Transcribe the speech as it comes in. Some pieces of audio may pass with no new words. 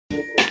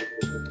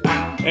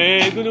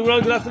And good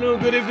morning, good afternoon,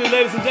 good evening,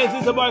 ladies and gents.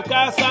 This is a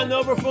broadcast signing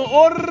over from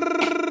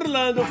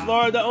Orlando,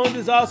 Florida on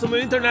this awesome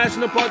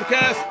international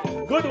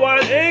podcast, Good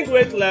Wine and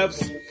Great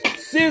Laughs,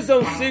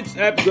 Season 6,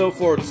 Episode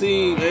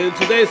 14. And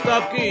today's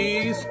top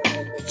keys: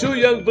 2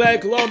 young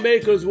black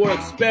lawmakers were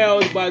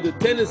expelled by the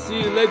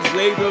Tennessee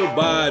Legislator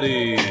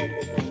body.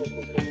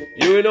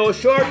 You will know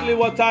shortly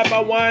what type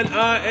of wine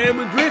I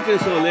am drinking,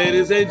 so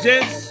ladies and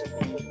gents,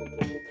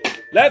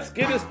 let's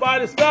get this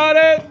party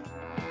started.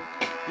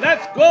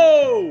 Let's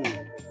go!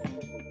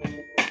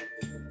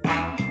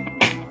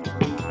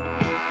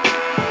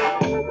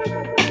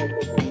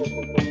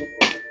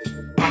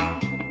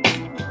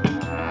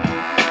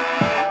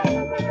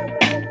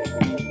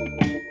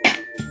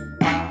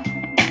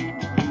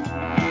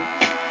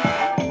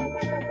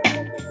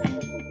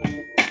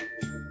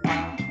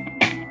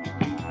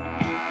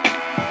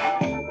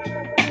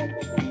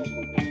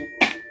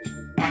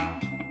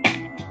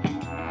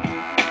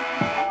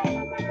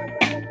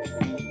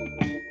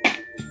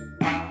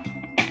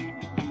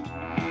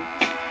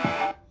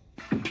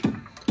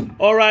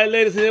 All right,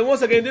 ladies and gentlemen,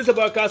 once again, this is a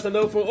broadcast from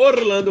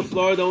Orlando,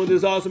 Florida on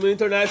this awesome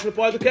international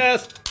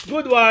podcast,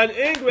 Good Wine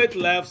and Great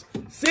Laughs,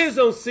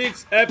 Season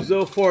 6,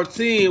 Episode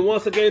 14.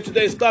 Once again,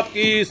 today's top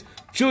is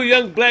 2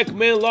 young black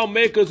men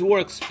lawmakers were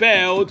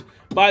expelled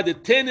by the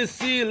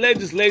Tennessee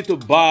Legislator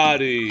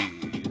body.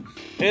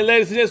 And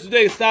ladies and gentlemen,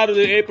 today is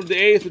Saturday, April the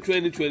 8th,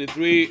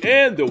 2023,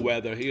 and the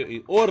weather here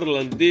in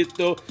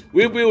Orlandito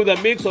will be with a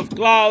mix of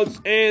clouds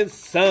and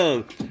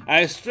sun.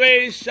 A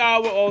stray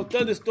shower or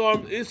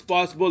thunderstorm is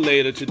possible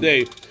later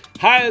today.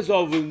 Highs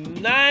of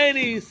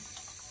 90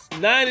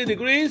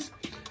 degrees,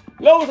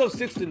 lows of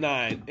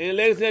 69. And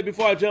ladies and gentlemen,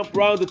 before I jump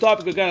around the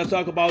topic, we're going to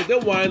talk about the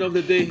wine of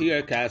the day here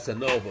at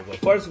Casanova. But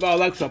first of all, I'd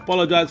like to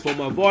apologize for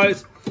my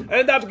voice. I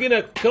ended up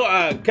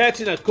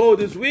catching a cold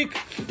this week.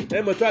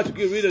 I'm going to try to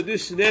get rid of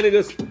these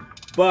shenanigans,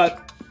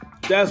 but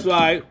that's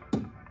why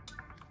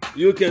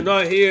you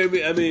cannot hear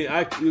me. I mean,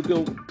 you're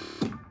going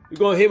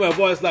to hear my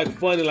voice like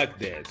funny like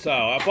that. So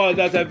I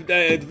apologize in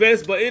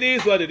advance, but it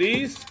is what it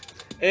is.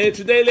 And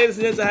today, ladies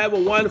and gentlemen, I have a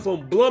wine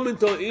from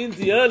Bloomington,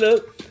 Indiana.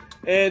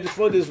 And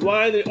for this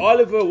wine,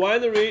 Oliver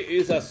Winery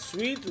is a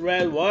sweet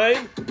red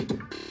wine.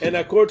 And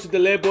according to the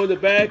label on the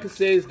back, it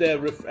says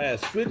that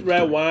sweet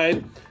red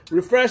wine,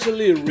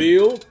 refreshingly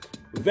real,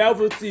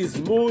 velvety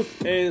smooth,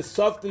 and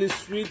softly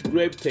sweet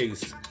grape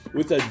taste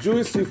with a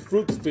juicy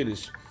fruit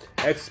finish.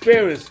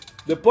 Experience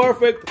the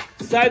perfect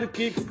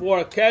sidekick for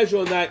a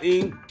casual night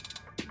in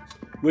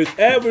with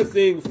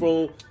everything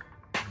from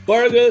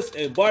burgers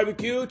and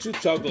barbecue to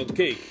chocolate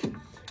cake.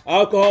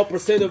 Alcohol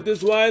percent of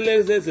this wine,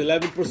 ladies and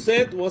gentlemen, is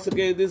 11%. Once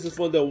again, this is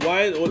from the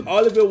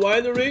Oliver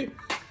Winery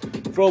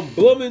from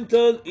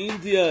Bloomington,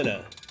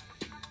 Indiana.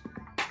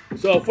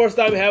 So first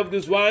time I have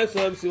this wine, so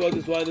let me see what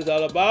this wine is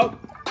all about.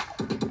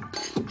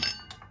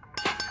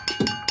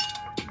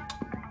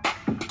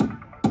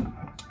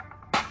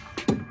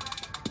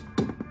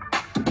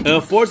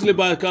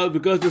 Unfortunately,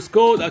 because it's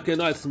cold, I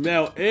cannot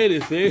smell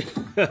anything.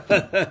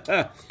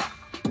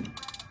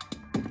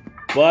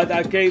 But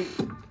I can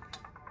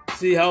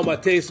see how my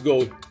taste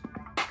goes.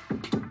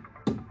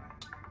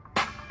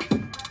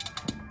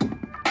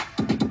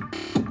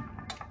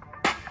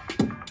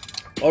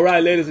 All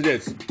right, ladies and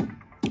gents.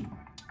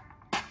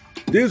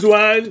 This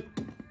wine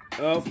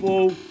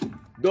for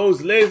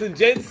those ladies and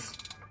gents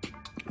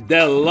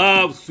that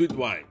love sweet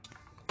wine.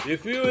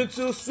 If you're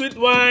into sweet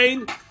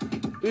wine,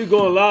 you're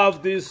going to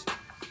love this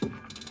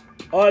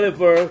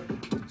Oliver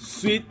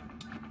sweet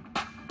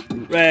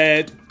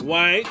red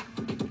wine.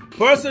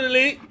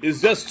 Personally,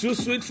 it's just too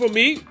sweet for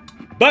me,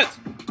 but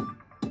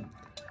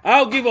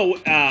I'll give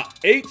a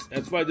 8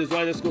 as far as this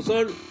wine is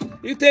concerned.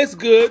 It tastes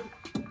good.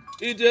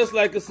 It just,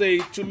 like I say,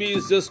 to me,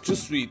 it's just too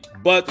sweet.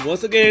 But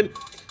once again,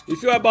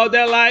 if you're about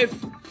that life,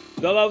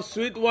 that love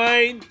sweet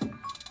wine,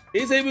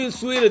 it's even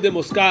sweeter than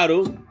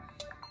Moscato.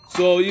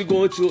 So you're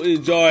going to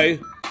enjoy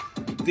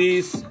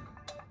this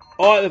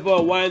Oliver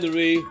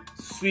Winery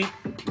Sweet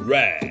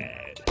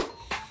Red.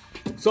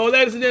 So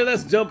ladies and gentlemen,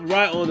 let's jump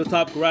right on the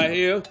topic right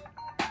here.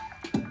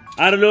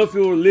 I don't know if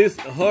you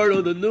heard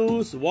on the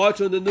news, watch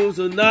on the news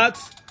or not,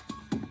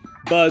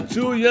 but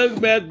 2 young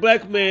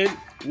black men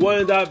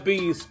wound up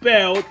being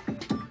expelled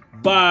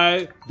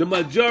by the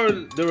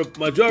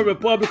majority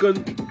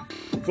Republican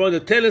from the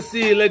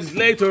Tennessee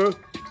Legislator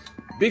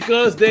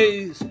because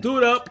they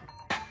stood up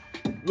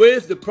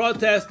with the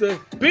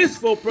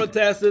peaceful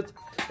protesters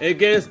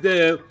against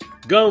the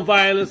gun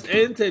violence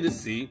in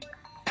Tennessee.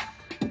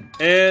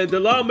 And the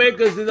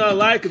lawmakers did not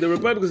like it, the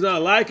Republicans did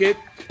not like it,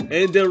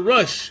 and they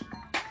rushed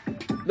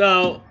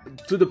now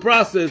to the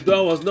process.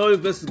 There was no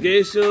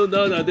investigation,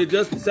 no, they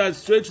just decided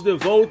straight to the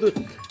vote.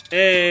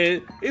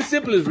 And it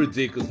simply is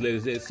ridiculous,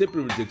 ladies. It's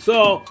simply ridiculous.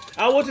 So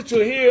I want you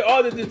to hear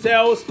all the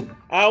details.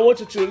 I want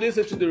you to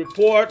listen to the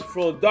report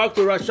from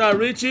Dr. Rashad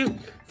Ritchie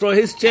from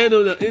his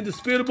channel, The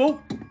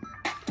Indisputable.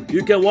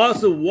 You can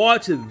also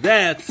watch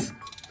that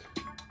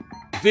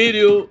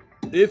video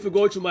if you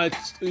go to my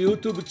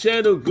YouTube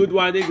channel, Good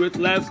Wine and Great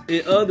Laughs,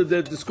 and under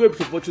the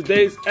description for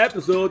today's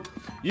episode,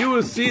 you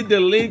will see the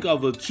link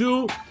of the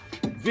 2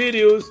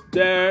 videos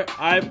that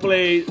I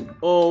played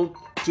on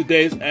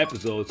today's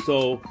episode.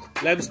 So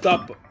let's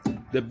stop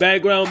the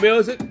background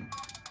music.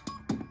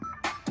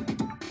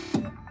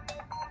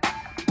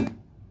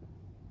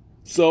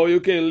 So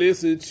you can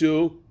listen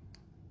to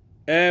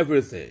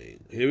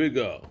everything. Here we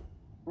go.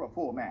 For a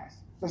full mass.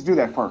 Let's do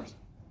that first,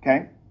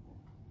 okay?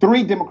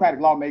 3 Democratic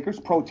lawmakers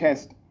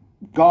protest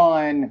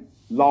gun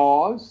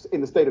laws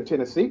in the state of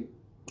Tennessee.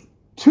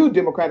 2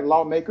 Democratic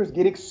lawmakers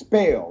get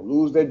expelled,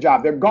 lose their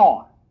job. They're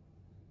gone.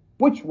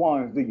 Which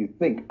ones do you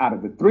think out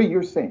of the 3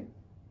 you're saying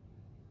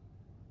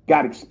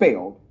got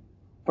expelled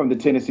from the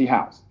Tennessee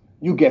House?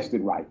 You guessed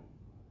it right.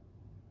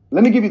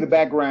 Let me give you the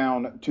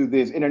background to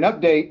this. In an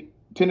update,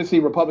 Tennessee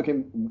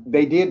Republican,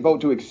 they did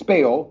vote to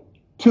expel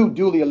 2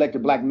 duly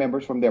elected black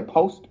members from their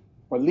post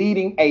for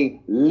leading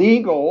a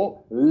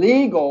legal,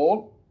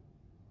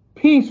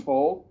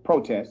 peaceful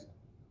protest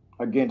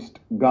against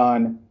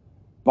gun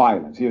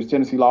violence. Here's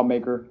Tennessee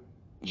lawmaker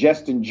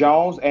Justin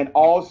Jones and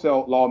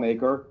also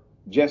lawmaker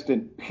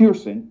Justin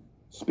Pearson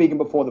speaking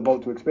before the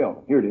vote to expel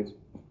them. Here it is.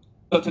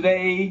 So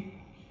today,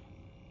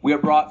 we are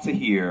brought to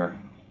here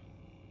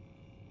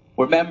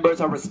where members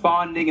are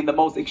responding in the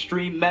most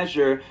extreme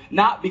measure,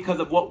 not because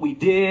of what we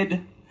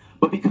did,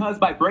 but because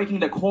by breaking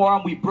the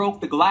quorum, we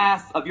broke the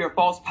glass of your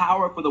false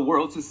power for the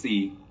world to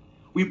see.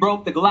 We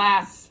broke the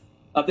glass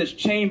of this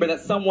chamber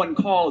that someone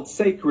called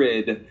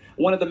sacred.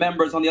 One of the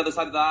members on the other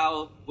side of the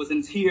aisle was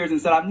in tears and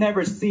said, "I've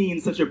never seen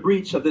such a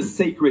breach of this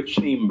sacred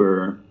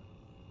chamber."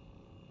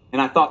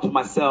 And I thought to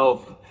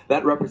myself,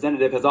 that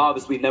representative has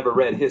obviously never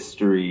read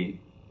history.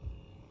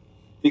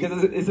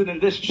 Because is it in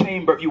this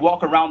chamber, if you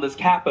walk around this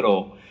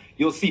Capitol,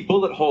 you'll see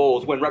bullet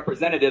holes when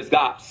representatives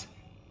got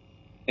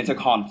into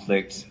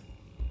conflict.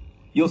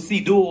 You'll see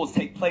duels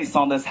take place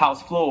on this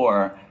House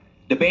floor,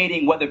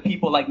 debating whether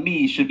people like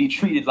me should be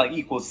treated like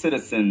equal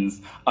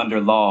citizens under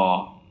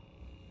law.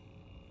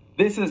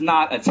 This is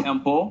not a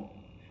temple.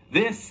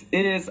 This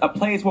is a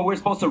place where we're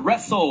supposed to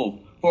wrestle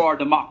for our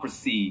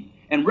democracy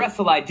and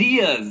wrestle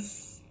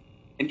ideas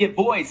and give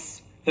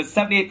voice to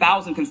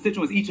 78,000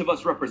 constituents each of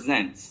us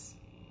represents.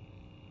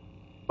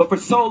 But for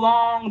so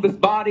long, this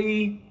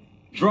body,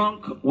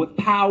 drunk with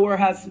power,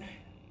 has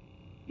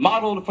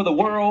modeled for the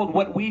world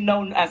what we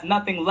know as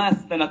nothing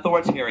less than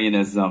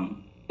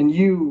authoritarianism. And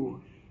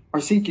you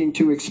are seeking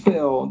to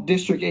expel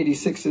District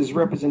 86's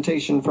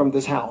representation from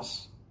this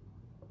House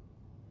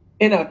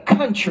in a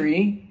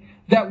country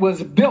that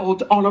was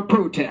built on a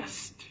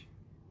protest.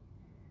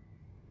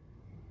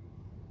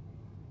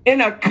 In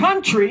a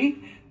country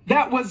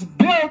that was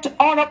built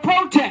on a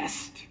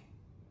protest.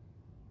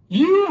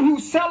 You who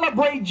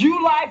celebrate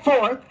July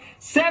 4th,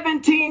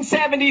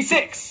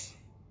 1776,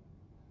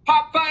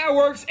 pop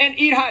fireworks and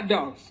eat hot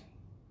dogs.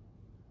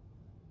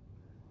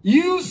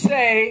 You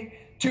say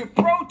to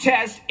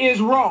protest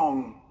is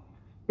wrong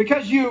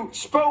because you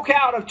spoke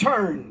out of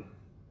turn,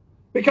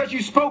 because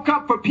you spoke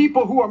up for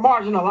people who are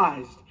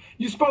marginalized.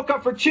 You spoke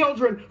up for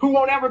children who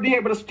won't ever be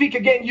able to speak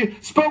again. You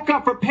spoke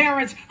up for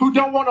parents who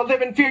don't want to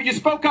live in fear. You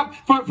spoke up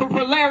for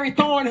Larry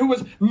Thorne, who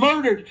was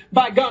murdered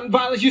by gun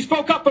violence. You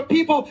spoke up for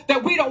people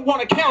that we don't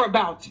want to care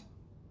about.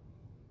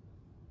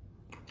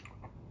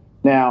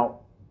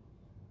 Now,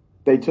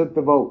 they took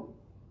the vote.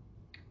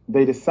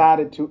 They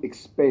decided to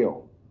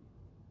expel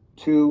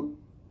 2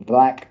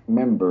 black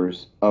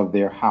members of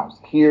their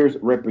House. Here's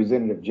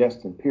Representative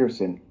Justin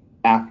Pearson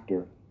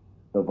after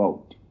the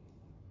vote.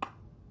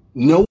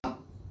 No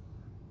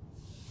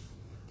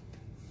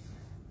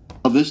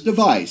of this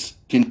device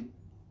can.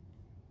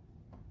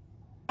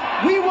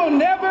 We will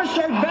never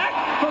shirk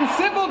back from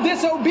civil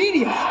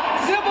disobedience.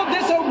 Civil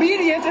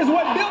disobedience is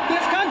what built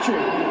this country.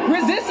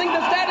 Resisting the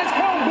status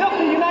quo built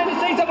the United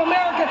States of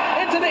America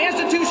into the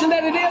institution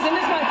that it is, and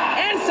it's my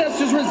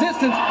ancestors'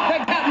 resistance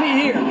that got me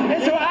here.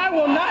 And so I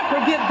will not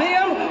forget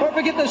them or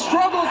forget the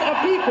struggles of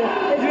people,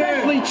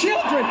 especially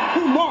children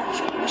who march,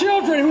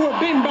 children who are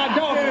beaten by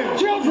dogs,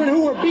 children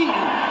who are beaten.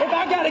 If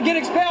I got to get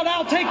expelled,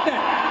 I'll take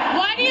that.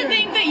 Why do you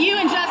think that you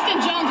and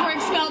Justin Jones were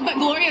expelled, but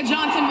Gloria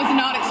Johnson was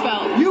not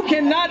expelled? You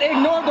cannot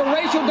ignore the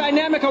racial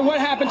dynamic of what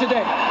happened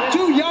today.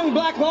 2 young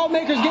black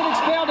lawmakers get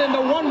expelled and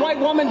the one white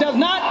woman does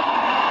not.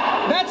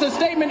 That's a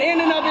statement in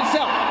and of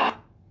itself.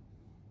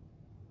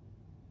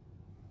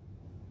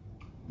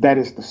 That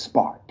is the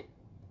spark.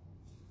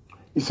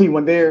 You see,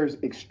 when there's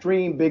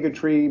extreme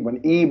bigotry,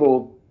 when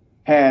evil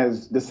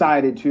has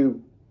decided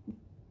to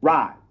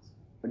rise,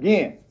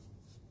 again,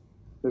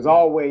 there's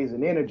always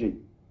an energy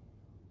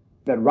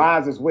that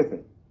rises with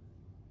it,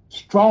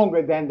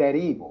 stronger than that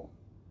evil,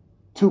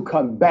 to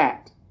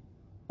combat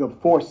the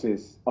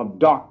forces of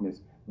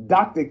darkness.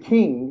 Dr.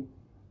 King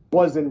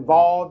was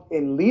involved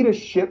in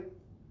leadership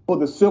for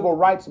the civil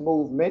rights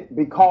movement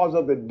because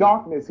of the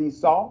darkness he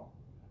saw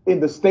in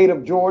the state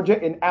of Georgia,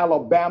 in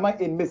Alabama,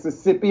 in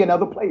Mississippi, and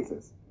other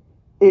places.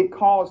 It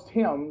caused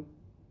him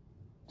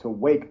to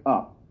wake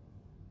up.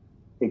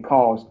 It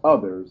caused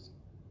others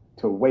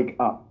to wake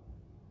up.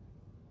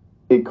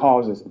 It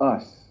causes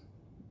us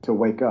to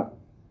wake up.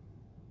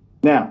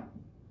 Now,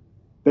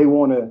 they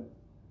want to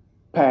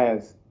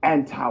pass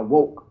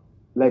anti-woke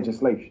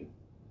legislation.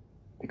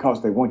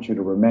 because they want you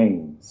to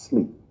remain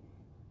asleep.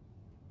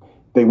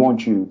 They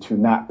want you to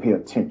not pay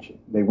attention.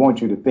 They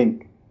want you to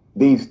think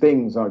these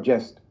things are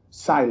just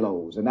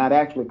silos and not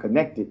actually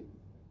connected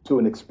to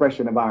an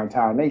expression of our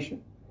entire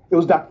nation. It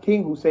was Dr.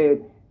 King who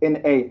said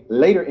in a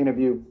later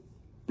interview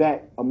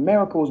that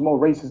America was more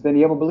racist than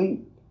he ever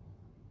believed.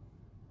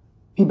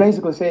 He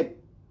basically said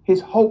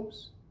his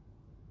hopes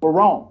were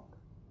wrong.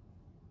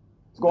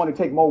 It's going to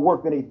take more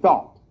work than he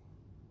thought.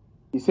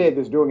 He said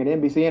this during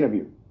an NBC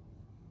interview.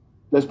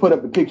 Let's put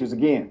up the pictures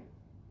again.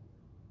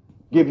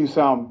 Give you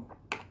some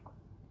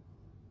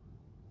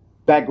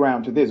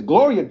background to this.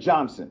 Gloria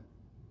Johnson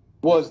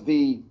was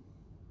the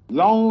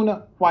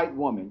lone white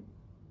woman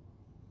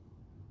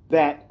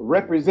that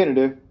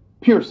Representative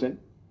Pearson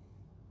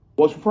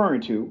was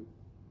referring to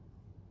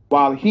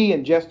while he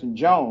and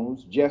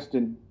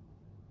Justin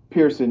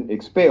Pearson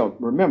expelled.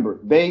 Remember,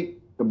 the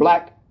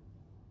black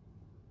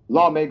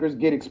lawmakers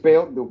get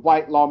expelled. The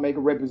white lawmaker,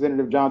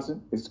 Representative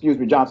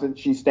Johnson,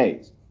 she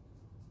stays.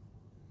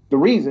 The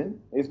reason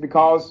is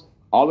because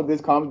all of this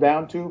comes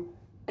down to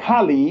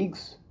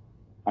colleagues,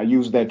 I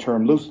use that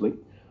term loosely,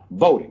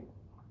 voting.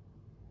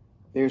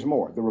 There's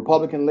more. The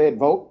Republican-led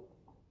vote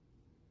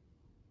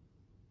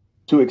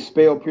to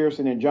expel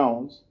Pearson and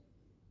Jones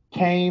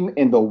came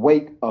in the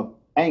wake of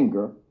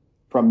anger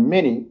from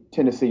many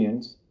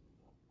Tennesseans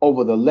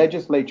over the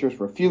legislature's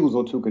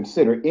refusal to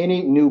consider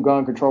any new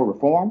gun control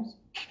reforms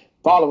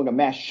following a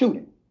mass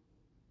shooting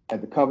at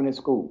the Covenant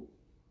School.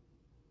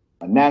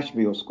 A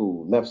Nashville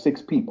school left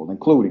 6 people,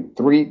 including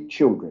 3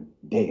 children,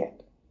 dead.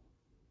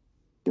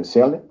 The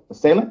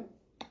assailant,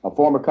 a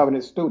former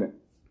Covenant student,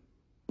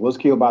 was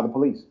killed by the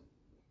police,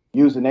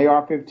 used an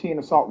AR-15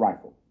 assault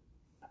rifle,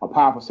 a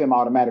powerful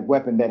semi-automatic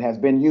weapon that has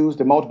been used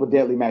in multiple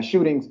deadly mass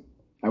shootings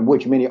and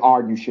which many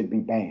argue should be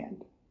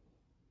banned.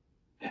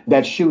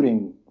 That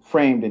shooting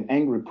framed an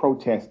angry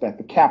protest at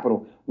the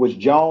Capitol, which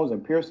Jones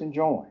and Pearson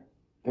joined.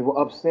 They were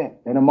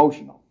upset and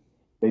emotional.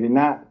 They did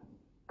not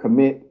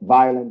commit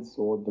violence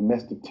or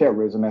domestic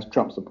terrorism as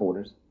Trump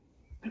supporters.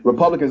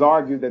 Republicans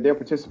argued that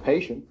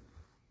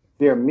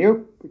their mere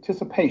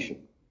participation,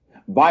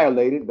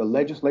 violated the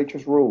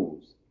legislature's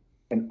rules.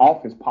 An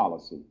office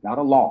policy, not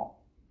a law.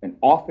 An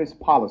office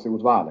policy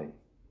was violated.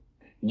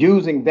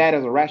 Using that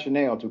as a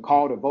rationale to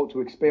call the vote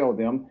to expel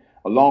them,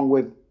 along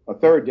with a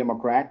third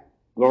Democrat,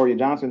 Gloria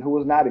Johnson, who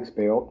was not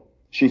expelled.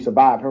 She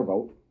survived her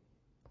vote.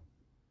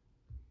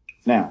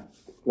 Now,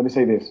 let me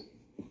say this.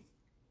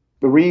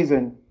 The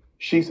reason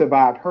she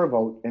survived her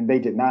vote and they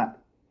did not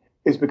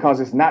is because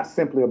it's not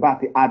simply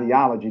about the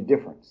ideology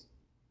difference.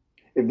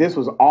 If this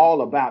was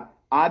all about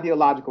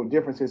ideological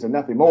differences and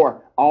nothing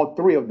more, all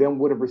 3 of them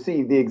would have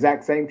received the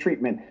exact same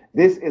treatment.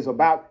 This is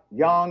about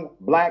young,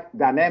 black,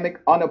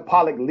 dynamic,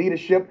 unapologetic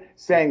leadership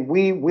saying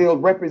we will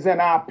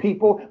represent our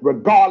people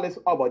regardless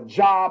of a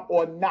job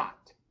or not.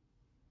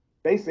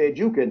 They said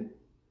you can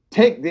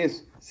take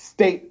this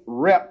state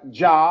rep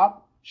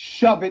job,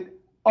 shove it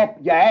up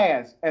your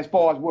ass as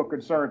far as we're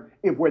concerned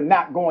if we're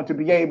not going to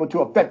be able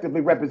to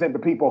effectively represent the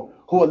people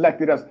who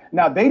elected us.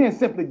 Now, they didn't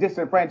simply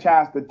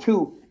disenfranchise the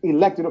 2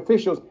 elected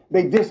officials.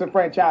 They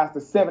disenfranchised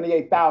the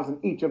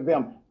 78,000 each of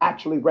them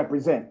actually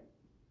represent.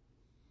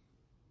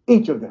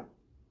 Each of them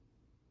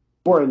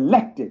were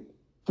elected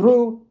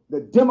through the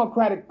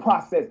democratic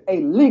process,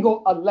 a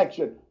legal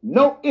election.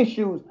 No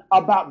issues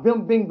about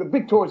them being the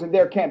victors in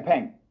their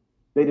campaign.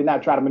 They did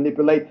not try to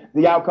manipulate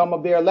the outcome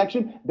of their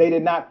election. They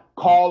did not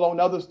call on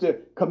others to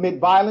commit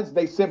violence.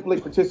 They simply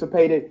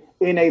participated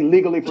in a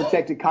legally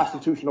protected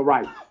constitutional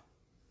right.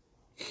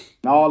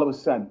 Now, all of a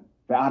sudden,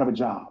 they're out of a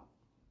job.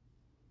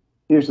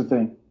 Here's the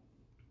thing.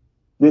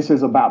 This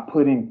is about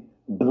putting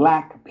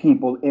black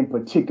people, in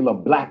particular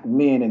black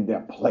men, in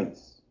their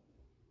place.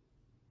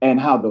 And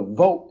how the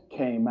vote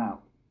came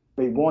out.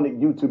 They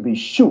wanted you to be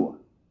sure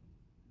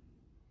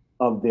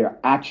of their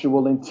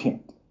actual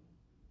intent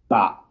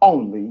by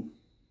only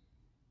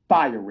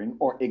firing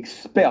or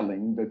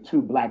expelling the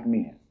 2 black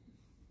men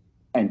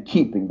and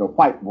keeping the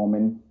white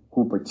woman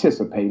who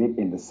participated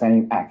in the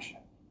same action.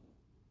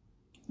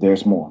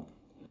 There's more.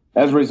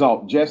 As a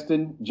result,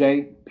 Justin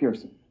J.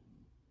 Pearson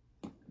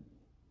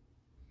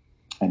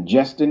and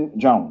Justin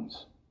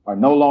Jones are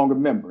no longer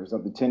members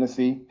of the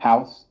Tennessee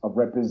House of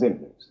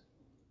Representatives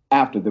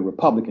after the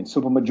Republican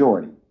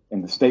supermajority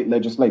in the state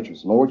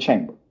legislature's lower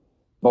chamber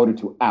voted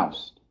to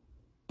oust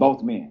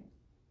both men.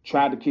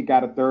 Tried to kick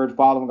out a third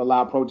following a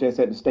loud protest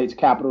at the state's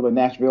capital in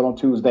Nashville on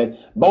Tuesday.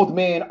 Both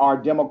men are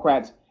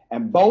Democrats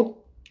and both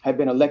have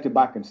been elected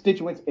by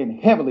constituents in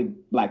heavily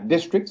black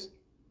districts.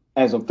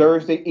 As of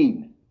Thursday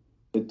evening,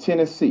 the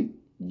Tennessee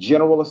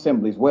General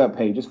Assembly's web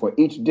pages for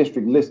each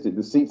district listed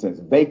the seats as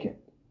vacant,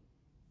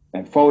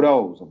 and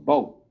photos of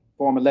both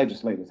former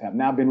legislators have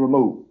now been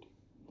removed.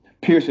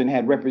 Pearson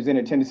had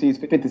represented Tennessee's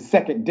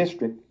 52nd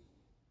district,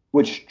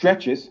 which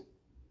stretches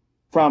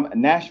from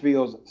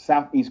Nashville's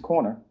southeast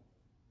corner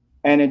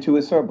and into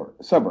its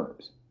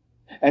suburbs.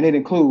 And it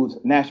includes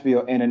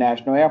Nashville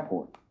International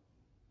Airport.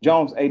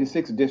 Jones'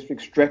 86th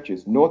district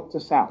stretches north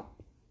to south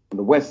on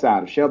the west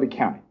side of Shelby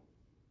County,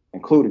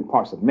 including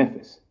parts of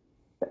Memphis.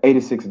 The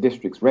 86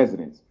 districts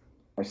residents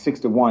are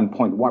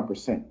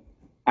 61.1%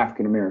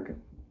 African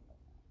American.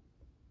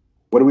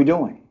 What are we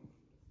doing?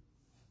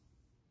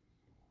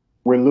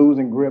 We're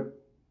losing grip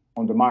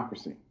on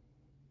democracy.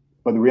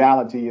 But the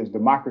reality is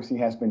democracy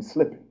has been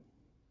slipping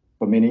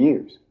for many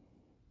years.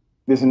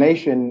 This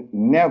nation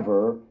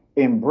never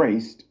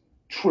embraced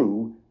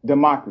true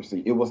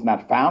democracy. It was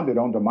not founded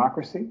on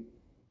democracy.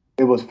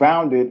 It was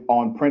founded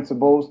on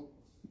principles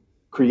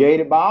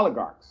created by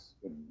oligarchs,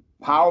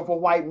 powerful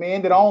white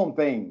men that own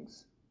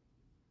things.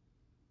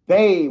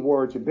 They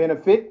were to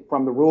benefit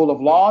from the rule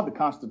of law, the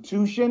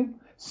Constitution,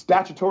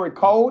 statutory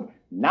code,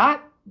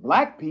 not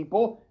black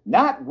people,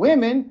 not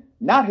women,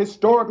 not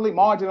historically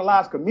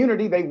marginalized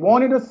community. They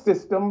wanted a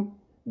system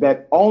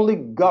that only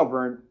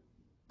governed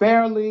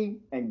fairly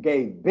and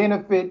gave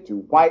benefit to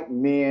white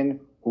men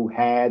who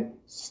had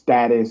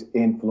status,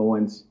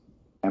 influence,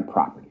 and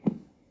property.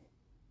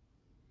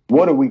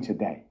 What are we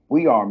today?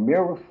 We are a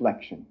mere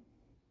reflection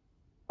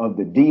of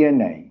the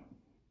DNA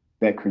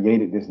that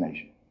created this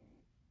nation.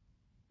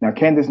 Now,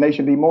 can this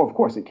nation be more? Of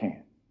course it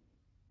can.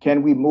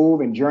 Can we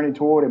move and journey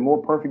toward a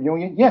more perfect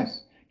union?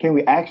 Yes. Can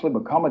we actually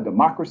become a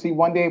democracy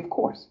one day? Of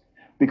course.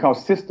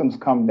 Because systems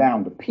come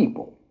down to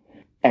people,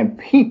 and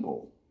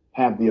people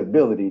have the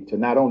ability to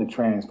not only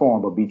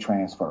transform, but be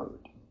transferred.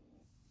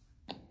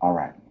 All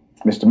right.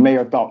 Mr.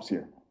 Mayor, thoughts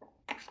here?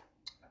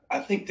 I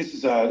think this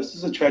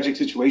is a tragic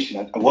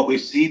situation. What we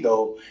see,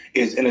 though,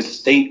 is in a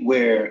state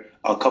where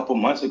a couple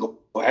months ago,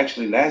 or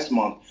actually last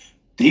month,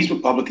 these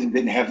Republicans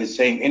didn't have the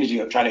same energy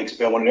of trying to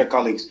expel one of their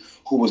colleagues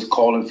who was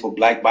calling for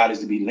black bodies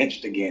to be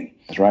lynched again.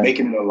 That's right.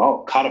 Making the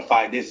law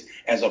codify this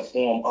as a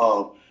form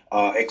of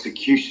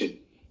execution,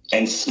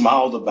 and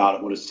smiled about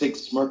it with a sick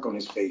smirk on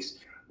his face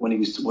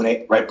when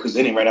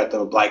presenting right after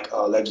a black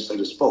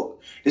legislator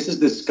spoke. This is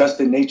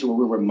disgusting nature where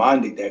we're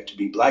reminded that to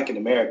be black in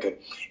America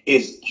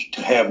is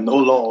to have no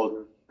law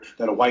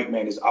that a white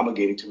man is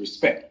obligated to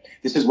respect.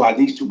 This is why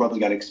these two brothers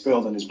got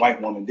expelled and this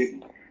white woman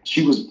didn't.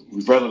 She was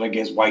rebelling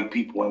against white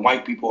people, and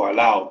white people are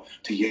allowed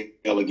to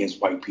yell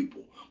against white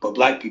people. But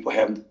black people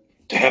have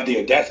to have the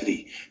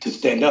audacity to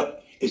stand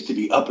up is to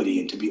be uppity,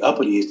 and to be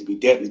uppity is to be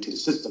deadly to the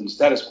system, the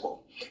status quo.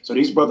 So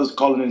these brothers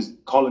calling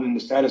in the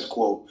status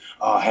quo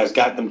has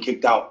got them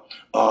kicked out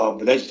of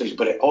the legislature.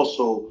 But it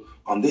also,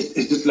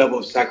 this level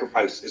of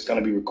sacrifice is going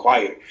to be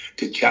required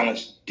to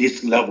challenge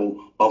this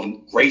level of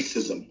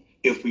racism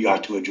if we are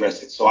to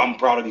address it. So I'm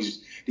proud of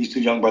these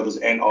two young brothers,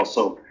 and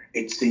also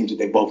it seems that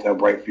they both have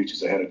bright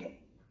futures ahead of them.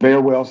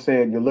 Very well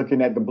said. You're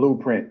looking at the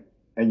blueprint,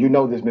 and you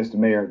know this, Mr.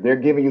 Mayor. They're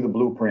giving you the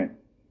blueprint.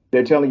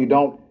 They're telling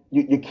you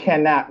you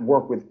cannot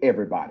work with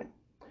everybody.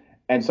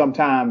 And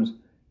sometimes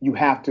you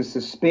have to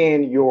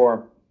suspend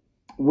your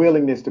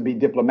willingness to be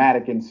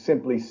diplomatic and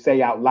simply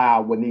say out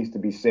loud what needs to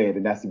be said.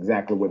 And that's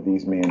exactly what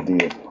these men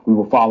did. We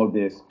will follow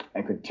this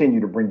and continue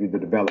to bring you the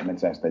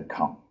developments as they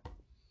come.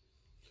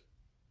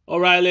 All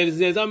right, ladies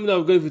and gentlemen, I'm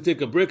not going to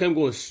take a break. I'm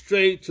going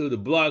straight to the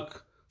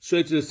block,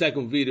 straight to the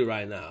second video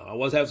right now. I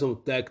was having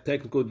some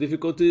technical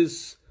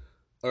difficulties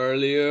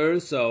earlier,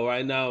 so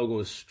right now we're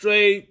going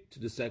straight to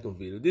the second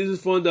video. This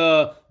is from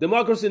the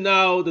Democracy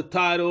Now! The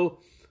title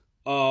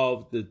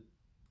of the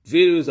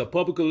video is a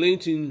public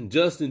lynching.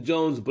 Justin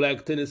Jones,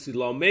 black Tennessee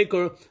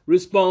lawmaker,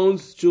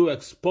 responds to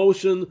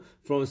expulsion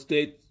from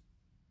state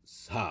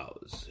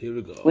house. Here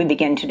we go. We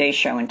begin today's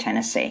show in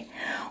Tennessee,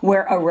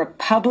 where a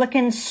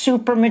Republican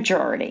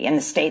supermajority in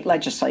the state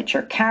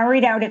legislature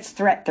carried out its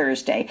threat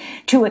Thursday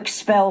to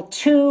expel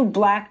two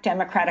black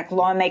Democratic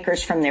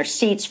lawmakers from their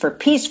seats for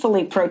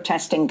peacefully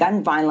protesting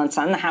gun violence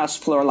on the House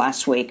floor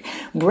last week,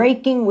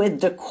 breaking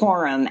with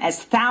decorum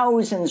as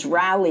thousands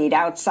rallied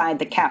outside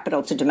the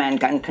Capitol to demand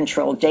gun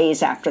control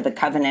days after the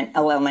Covenant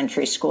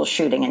Elementary School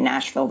shooting in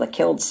Nashville that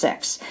killed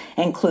 6,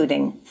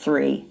 including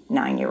 3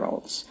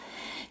 9-year-olds.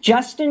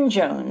 Justin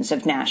Jones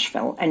of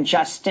Nashville and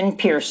Justin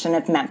Pearson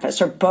of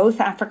Memphis are both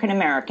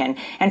African-American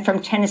and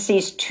from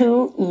Tennessee's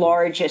 2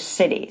 largest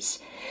cities.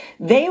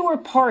 They were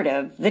part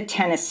of the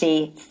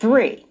Tennessee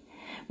 3.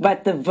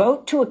 But the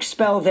vote to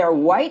expel their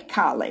white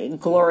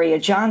colleague, Gloria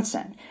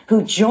Johnson,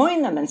 who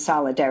joined them in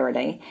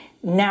solidarity,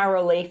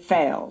 narrowly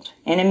failed.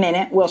 In a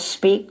minute, we'll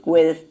speak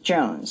with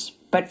Jones.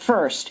 But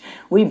first,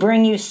 we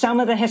bring you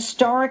some of the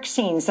historic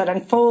scenes that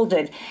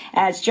unfolded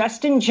as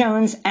Justin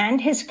Jones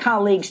and his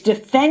colleagues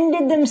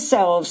defended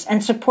themselves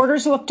and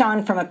supporters looked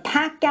on from a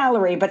packed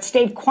gallery but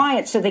stayed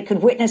quiet so they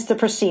could witness the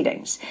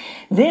proceedings.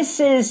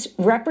 This is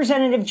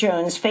Representative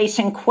Jones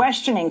facing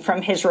questioning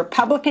from his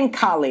Republican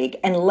colleague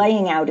and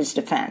laying out his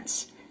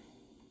defense.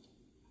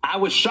 I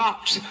was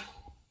shocked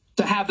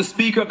to have the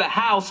Speaker of the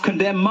House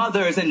condemn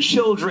mothers and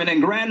children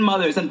and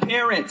grandmothers and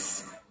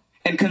parents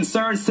and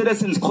concerned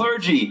citizens,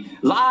 clergy,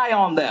 lie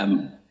on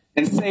them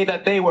and say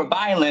that they were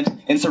violent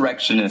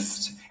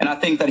insurrectionists. And I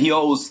think that he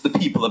owes the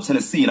people of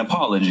Tennessee an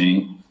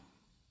apology.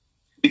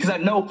 Because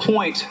at no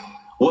point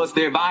was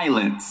there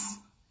violence.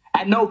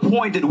 At no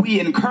point did we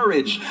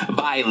encourage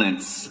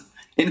violence.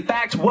 In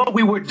fact, what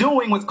we were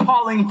doing was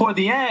calling for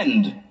the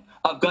end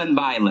of gun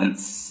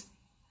violence.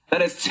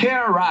 that is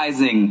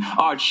terrorizing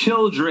our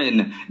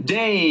children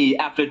day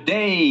after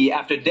day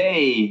after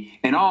day,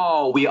 and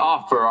all we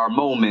offer are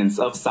moments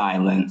of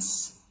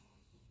silence.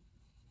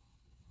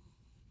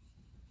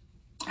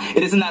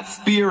 It is in that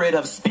spirit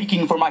of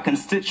speaking for my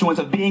constituents,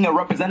 of being a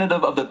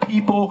representative of the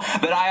people,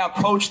 that I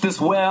approached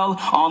this well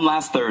on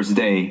last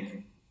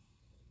Thursday.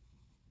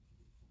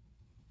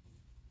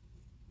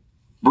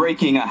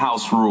 Breaking a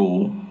house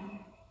rule,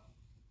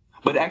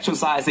 but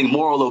exercising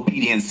moral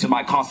obedience to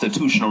my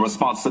constitutional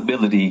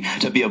responsibility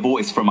to be a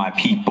voice for my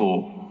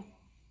people,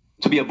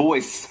 to be a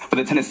voice for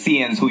the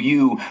Tennesseans who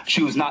you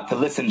choose not to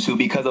listen to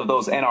because of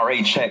those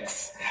NRA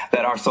checks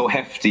that are so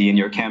hefty in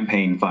your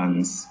campaign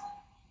funds.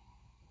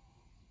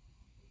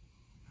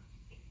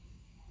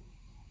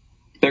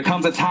 There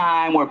comes a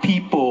time where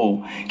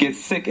people get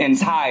sick and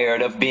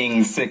tired of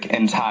being sick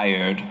and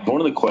tired. One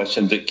of the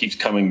questions that keeps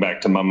coming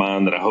back to my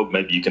mind that I hope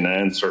maybe you can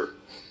answer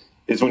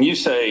is when you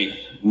say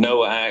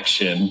no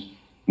action,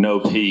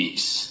 no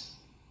peace,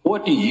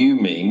 what do you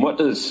mean? What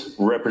does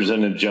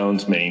Representative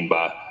Jones mean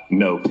by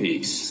no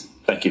peace?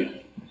 Thank you.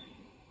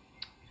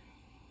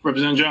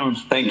 Representative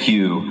Jones. Thank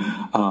you.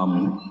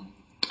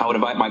 I would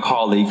invite my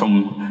colleague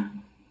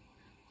from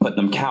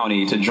Putnam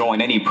County to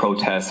join any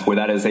protest where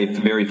that is a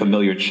very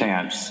familiar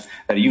chant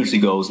that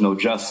usually goes, no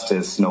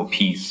justice, no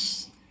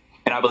peace.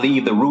 And I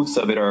believe the roots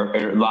of it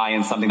lie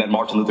in something that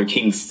Martin Luther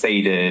King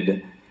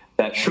stated,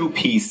 that true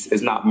peace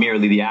is not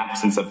merely the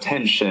absence of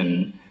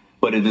tension,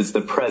 but it is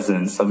the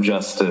presence of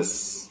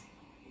justice.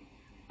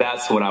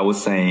 That's what I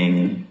was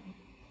saying,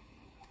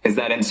 is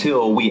that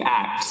until we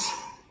act,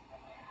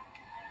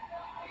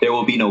 there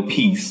will be no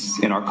peace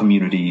in our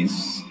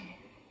communities.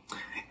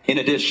 In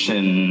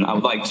addition, I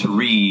would like to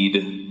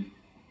read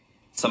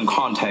some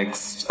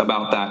context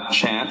about that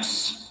chant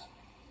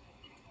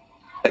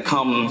that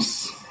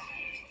comes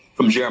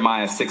from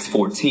Jeremiah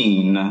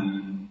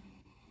 6:14.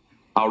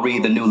 I'll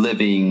read the New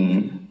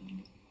Living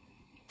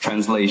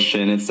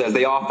Translation. It says,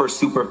 they offer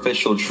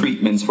superficial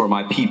treatments for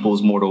my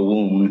people's mortal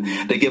wound.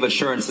 They give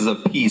assurances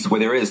of peace where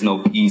there is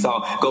no peace.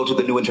 I'll go to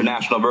the New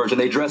International Version.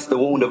 They dress the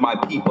wound of my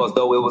people as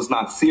though it was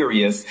not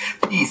serious.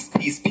 Peace,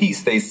 peace,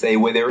 peace, they say,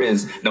 where there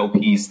is no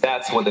peace.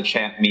 That's what the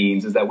chant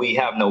means, is that we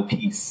have no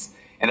peace.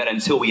 And that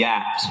until we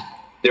act,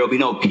 there will be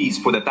no peace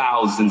for the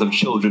thousands of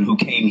children who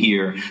came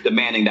here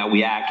demanding that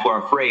we act, who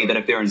are afraid that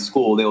if they're in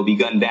school, they will be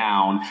gunned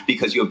down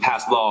because you have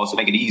passed laws to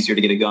make it easier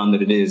to get a gun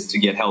than it is to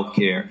get health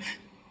care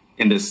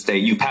in this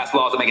state. You've passed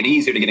laws that make it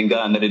easier to get a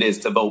gun than it is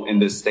to vote in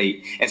this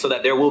state. And so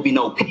that there will be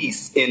no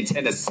peace in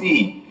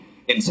Tennessee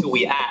until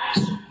we act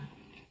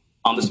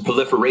on this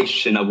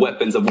proliferation of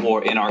weapons of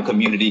war in our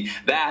community.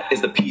 That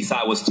is the peace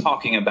I was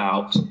talking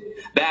about.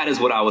 That is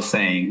what I was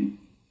saying.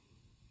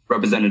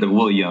 Representative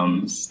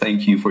Williams,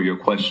 thank you for your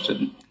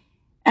question.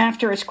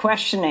 After his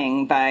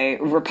questioning by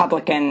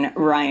Republican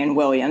Ryan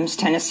Williams,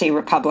 Tennessee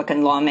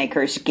Republican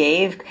lawmakers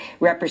gave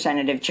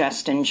Representative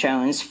Justin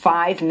Jones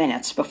 5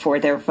 minutes before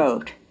their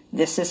vote.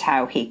 This is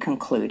how he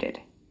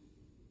concluded.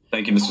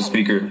 Thank you, Mr.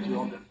 Speaker.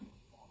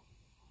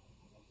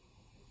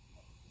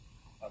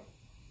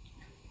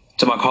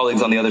 To my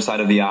colleagues on the other side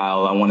of the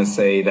aisle, I want to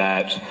say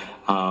that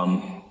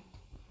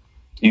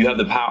you have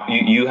the power,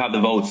 you have the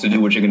votes to do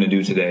what you're going to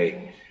do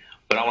today.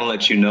 But I want to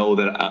let you know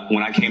that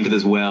when I came to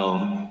this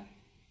well,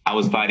 I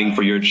was fighting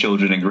for your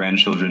children and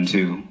grandchildren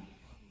too.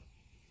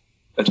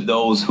 That to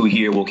those who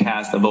here will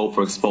cast a vote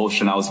for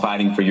expulsion, I was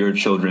fighting for your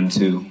children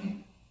too.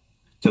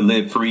 To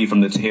live free from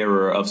the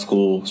terror of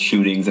school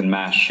shootings and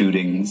mass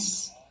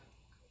shootings.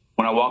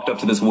 When I walked up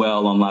to this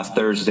well on last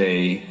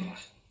Thursday, I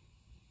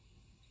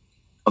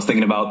was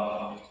thinking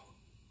about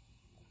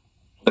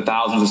the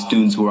thousands of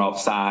students who were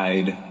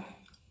outside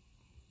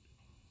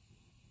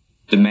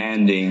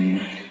demanding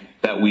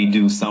that we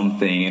do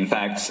something. In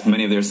fact,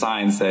 many of their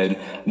signs said,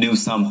 do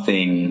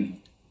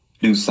something,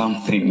 do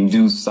something,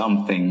 do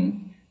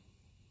something.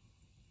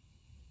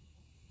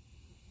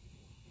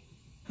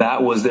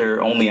 That was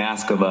their only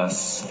ask of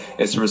us,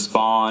 is to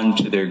respond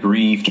to their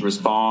grief, to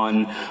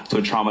respond to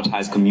a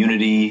traumatized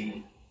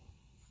community.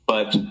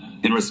 But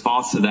in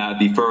response to that,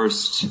 the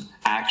first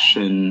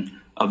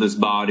action of this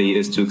body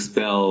is to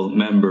expel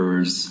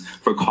members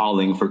for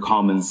calling for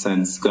common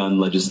sense gun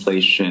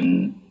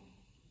legislation.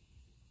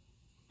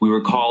 We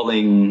were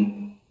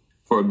calling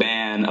for a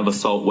ban of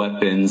assault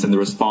weapons, and the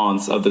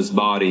response of this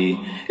body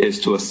is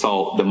to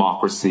assault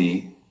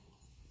democracy.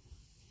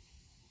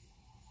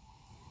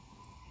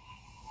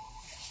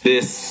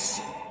 This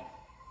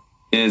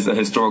is a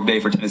historic day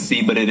for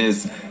Tennessee, but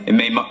it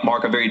may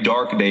mark a very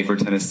dark day for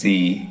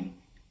Tennessee,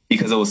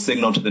 because it will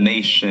signal to the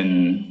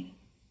nation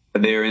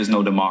that there is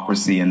no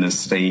democracy in this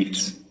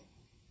state.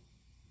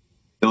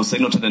 It will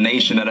signal to the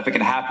nation that if it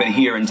can happen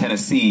here in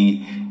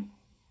Tennessee,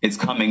 it's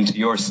coming to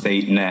your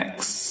state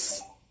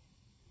next.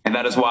 And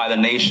that is why the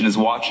nation is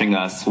watching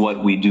us,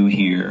 what we do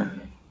here.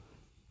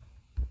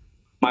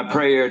 My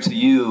prayer to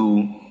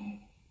you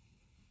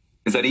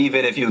is that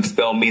even if you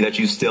expel me, that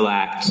you still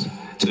act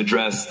to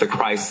address the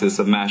crisis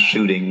of mass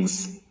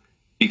shootings.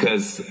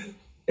 Because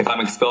if I'm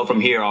expelled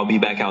from here, I'll be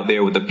back out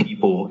there with the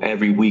people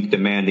every week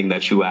demanding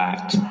that you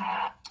act.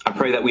 I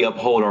pray that we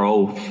uphold our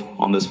oath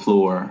on this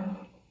floor.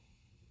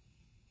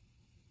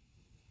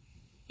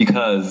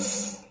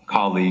 Because,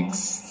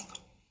 colleagues,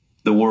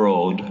 the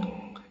world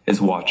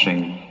is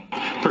watching.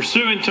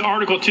 Pursuant to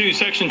Article 2,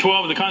 Section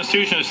 12 of the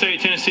Constitution of the State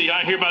of Tennessee,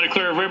 I hereby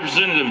declare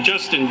Representative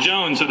Justin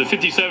Jones of the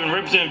 57th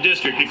Representative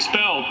District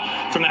expelled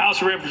from the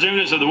House of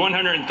Representatives of the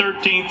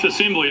 113th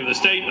Assembly of the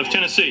State of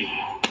Tennessee.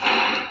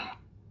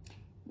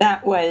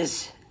 That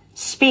was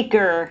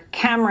Speaker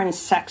Cameron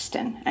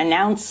Sexton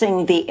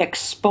announcing the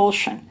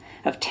expulsion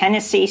of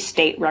Tennessee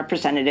State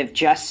Representative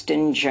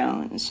Justin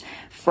Jones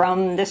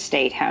from the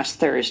State House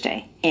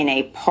Thursday in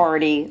a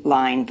party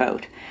line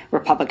vote.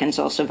 Republicans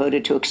also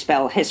voted to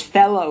expel his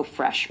fellow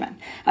freshman,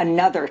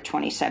 another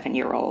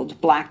 27-year-old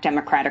Black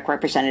Democratic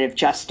Representative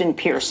Justin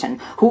Pearson,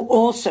 who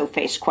also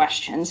faced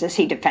questions as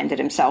he defended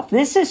himself.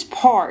 This is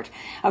part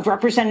of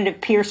Representative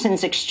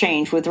Pearson's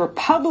exchange with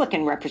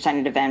Republican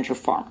Representative Andrew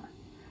Farmer.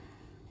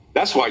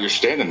 That's why you're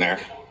standing there,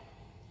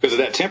 because of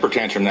that temper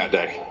tantrum that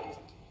day,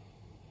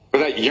 for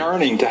that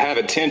yearning to have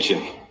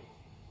attention.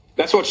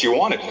 That's what you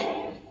wanted.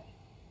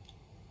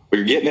 But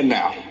you're getting it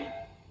now.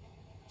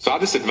 So I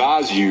just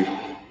advise you,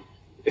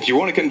 if you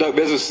want to conduct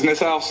business in this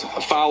house,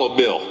 file a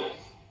bill.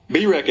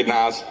 Be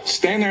recognized,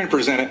 stand there and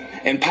present it,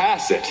 and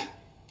pass it.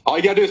 All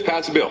you got to do is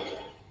pass a bill.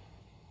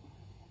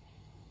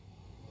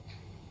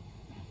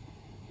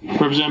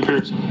 Representative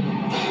Pearson.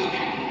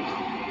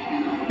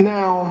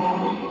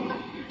 Now,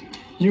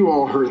 you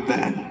all heard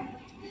that.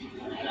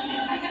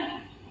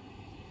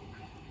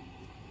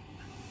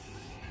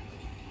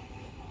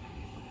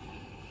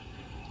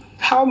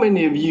 How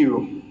many of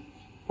you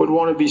would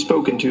want to be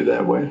spoken to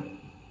that way?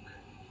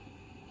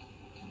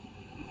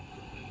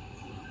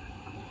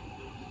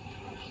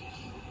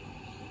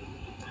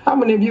 How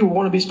many of you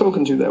want to be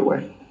spoken to that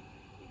way?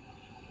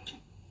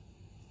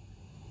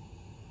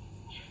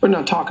 We're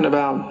not talking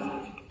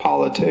about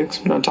politics.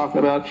 We're not talking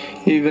about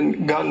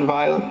even gun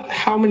violence.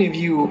 How many of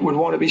you would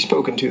want to be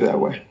spoken to that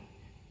way?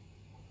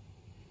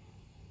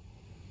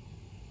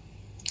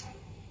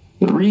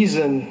 The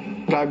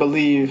reason that I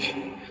believe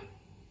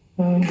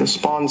the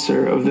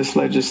sponsor of this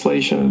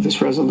legislation, of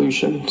this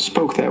resolution,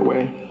 spoke that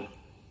way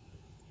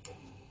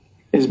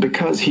is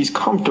because he's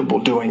comfortable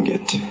doing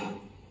it.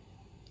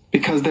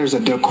 Because there's a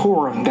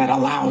decorum that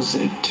allows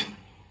it.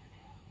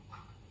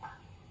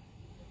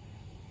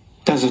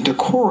 There's a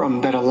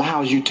decorum that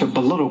allows you to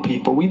belittle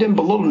people. We didn't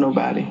belittle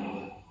nobody.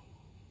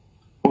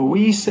 What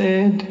we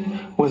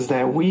said was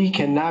that we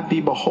cannot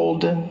be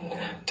beholden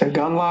to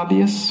gun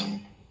lobbyists,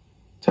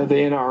 to the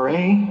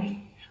NRA.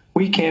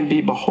 We can't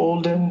be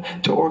beholden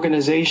to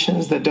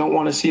organizations that don't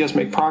want to see us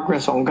make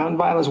progress on gun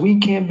violence. We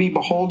can't be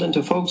beholden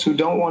to folks who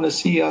don't want to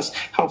see us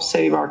help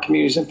save our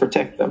communities and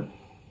protect them.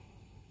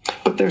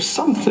 But there's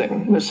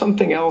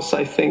something else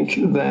I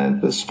think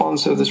that the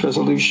sponsor of this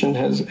resolution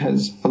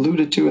has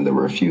alluded to, and there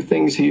were a few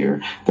things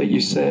here that you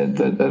said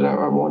that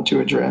I want to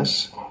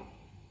address.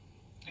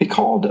 He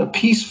called a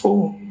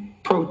peaceful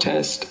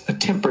protest a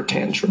temper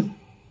tantrum.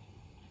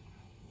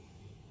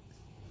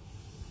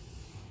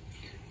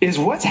 Is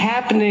what's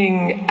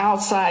happening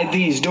outside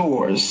these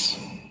doors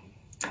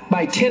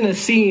by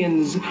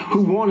Tennesseans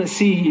who want to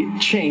see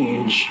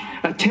change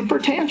a temper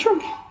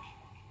tantrum?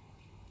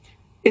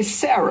 Is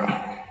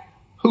Sarah,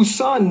 whose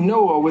son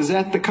Noah was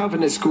at the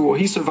Covenant School.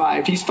 He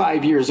survived. He's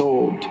 5 years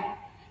old.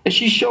 And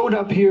she showed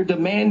up here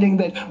demanding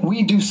that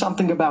we do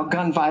something about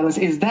gun violence.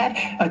 Is that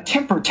a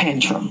temper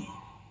tantrum?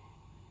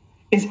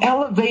 Is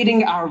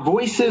elevating our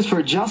voices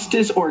for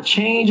justice or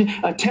change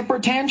a temper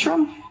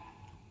tantrum?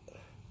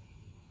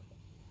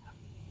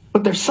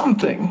 But there's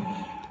something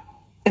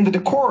in the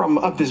decorum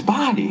of this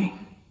body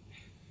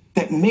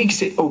that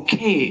makes it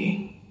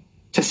okay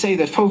to say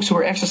that folks who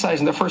are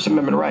exercising their First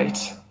Amendment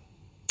rights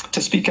to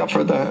speak up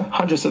for the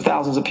hundreds of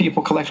thousands of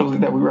people collectively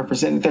that we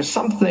represent. There's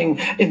something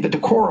in the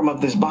decorum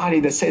of this body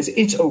that says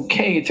it's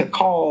okay to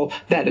call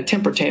that a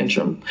temper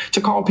tantrum,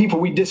 to call people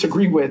we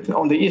disagree with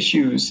on the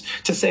issues,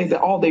 to say that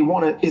all they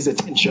want is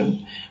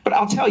attention. But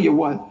I'll tell you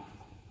what,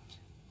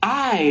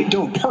 I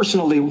don't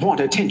personally want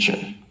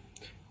attention.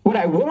 What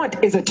I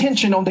want is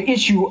attention on the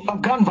issue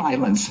of gun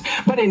violence.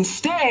 But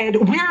instead,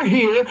 we're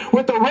here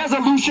with the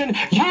resolution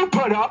you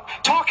put up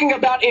talking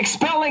about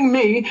expelling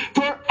me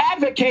for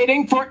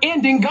advocating for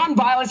ending gun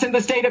violence in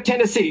the state of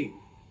Tennessee.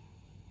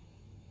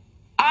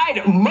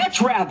 I'd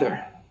much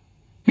rather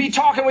be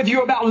talking with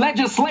you about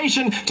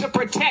legislation to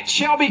protect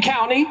Shelby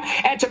County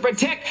and to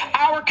protect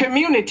our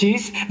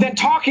communities than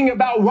talking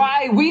about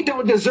why we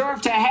don't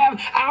deserve to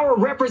have our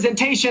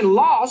representation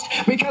lost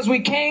because we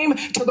came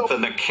to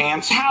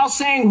the house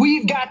saying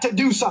we've got to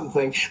do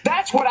something.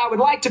 That's what I would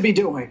like to be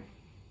doing.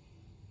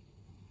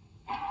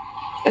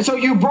 And so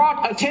you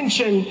brought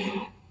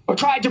attention or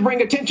tried to bring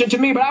attention to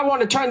me, but I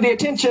want to turn the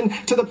attention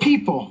to the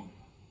people.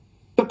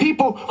 The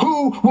people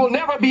who will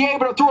never be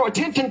able to throw a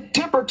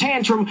temper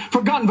tantrum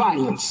for gun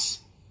violence.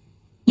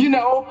 You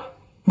know,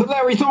 the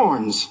Larry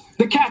Thorns,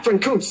 the Catherine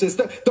Kuntzes,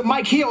 the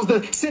Mike Hills,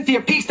 the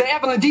Cynthia Peaks, the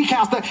Evelyn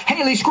Decaus, the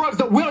Haley Scruggs,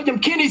 the William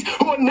Kennys,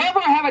 who will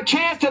never have a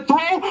chance to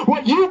throw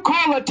what you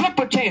call a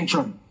temper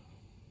tantrum.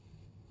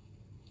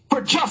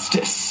 for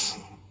justice,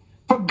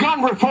 for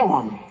gun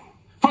reform,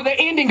 for the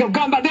ending of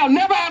gun violence. They'll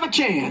never have a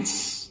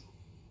chance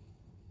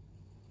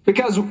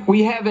because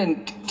we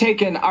haven't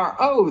taken our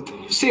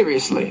oath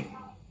seriously,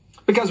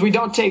 because we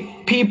don't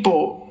take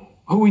people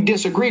who we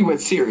disagree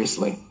with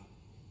seriously.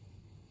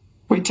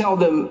 We tell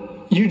them,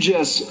 you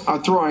just are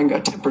throwing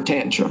a temper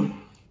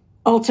tantrum.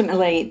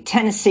 Ultimately,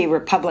 Tennessee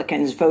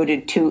Republicans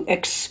voted to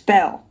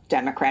expel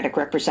Democratic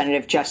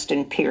Representative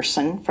Justin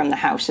Pearson from the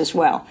House as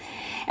well.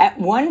 At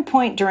one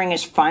point during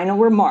his final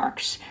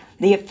remarks,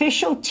 the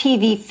official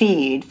TV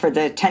feed for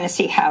the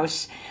Tennessee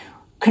House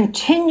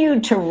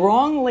continued to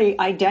wrongly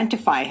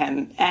identify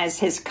him as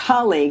his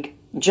colleague,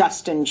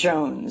 Justin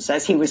Jones,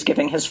 as he was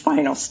giving his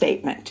final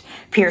statement.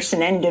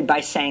 Pearson ended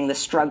by saying the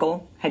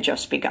struggle had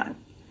just begun.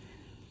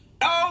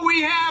 Oh,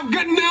 we have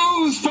good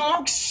news,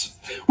 folks.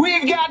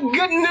 We've got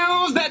good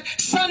news that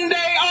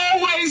Sunday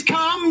always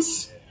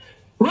comes.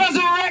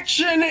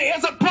 Resurrection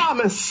is a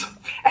promise,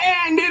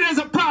 and it is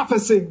a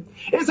prophecy.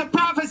 It's a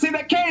prophecy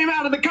that came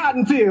out of the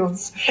cotton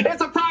fields.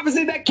 It's a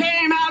prophecy that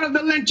came out of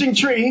the lynching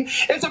tree.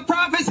 It's a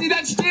prophecy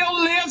that still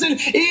lives in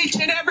each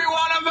and every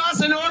one of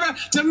us in order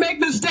to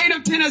make the state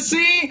of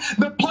Tennessee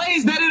the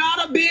place that it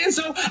ought to be. And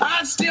so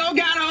I've still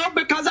got hope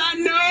because I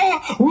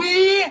know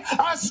we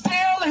are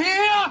still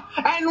here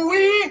and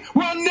we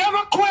will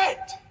never quit.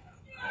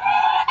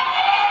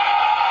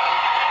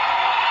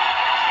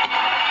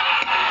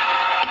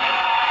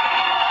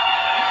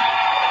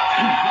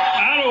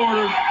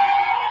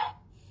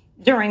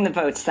 During the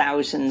votes,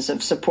 thousands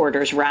of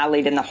supporters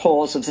rallied in the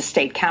halls of the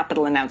state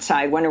capitol and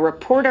outside when a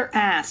reporter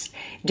asked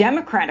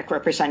Democratic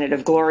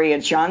Representative Gloria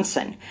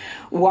Johnson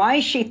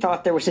why she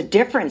thought there was a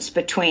difference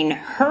between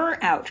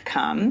her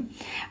outcome.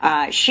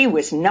 She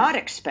was not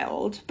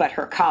expelled, but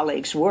her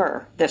colleagues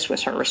were. This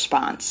was her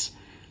response.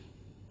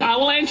 I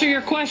will answer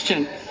your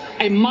question.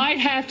 It might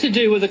have to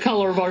do with the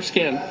color of our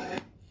skin.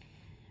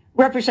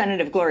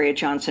 Representative Gloria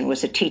Johnson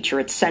was a teacher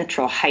at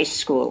Central High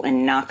School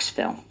in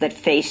Knoxville that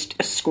faced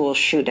a school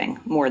shooting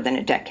more than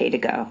a decade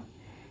ago.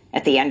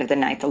 At the end of the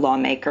night, the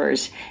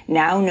lawmakers,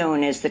 now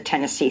known as the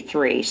Tennessee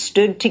Three,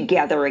 stood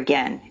together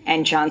again,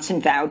 and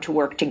Johnson vowed to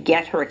work to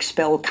get her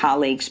expelled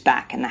colleagues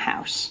back in the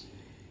House.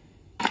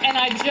 And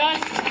I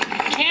just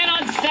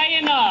cannot say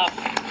enough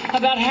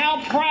about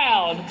how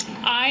proud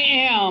I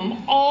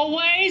am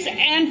always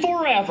and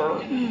forever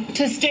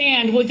to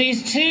stand with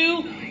these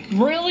two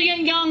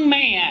brilliant young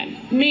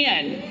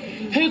men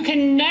who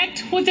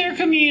connect with their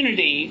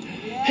community,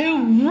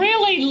 who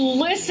really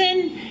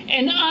listen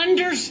and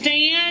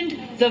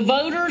understand the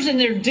voters in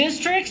their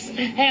districts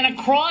and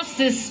across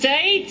this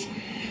state,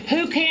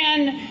 who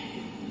can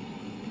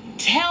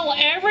tell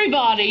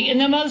everybody in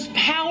the most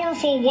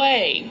powerful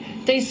way.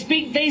 They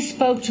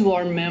spoke to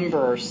our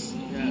members.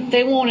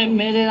 They won't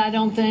admit it, I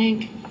don't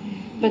think,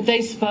 but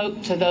they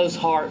spoke to those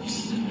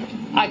hearts.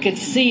 I could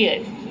see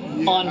it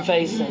on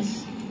faces.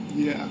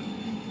 Yeah.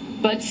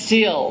 But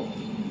still,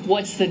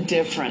 what's the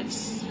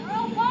difference?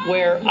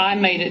 Where I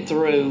made it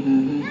through,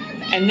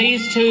 and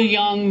these two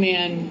young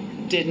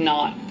men did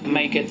not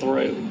make it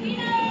through.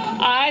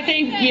 I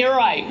think you're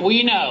right.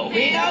 We know.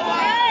 We know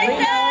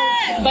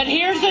why. But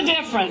here's the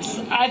difference.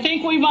 I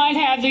think we might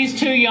have these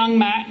two young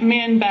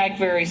men back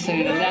very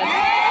soon. And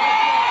that's...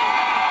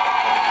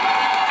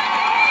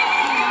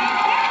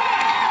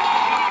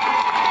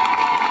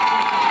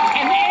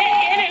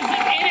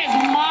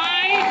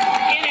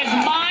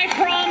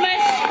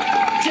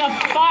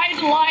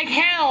 like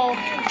hell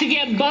to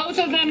get both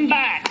of them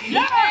back.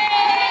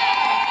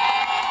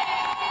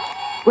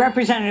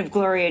 Representative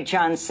Gloria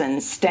Johnson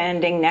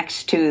standing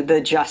next to the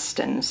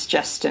Justins,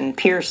 Justin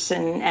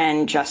Pearson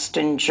and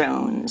Justin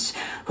Jones,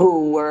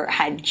 who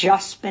had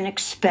just been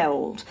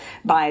expelled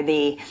by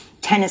the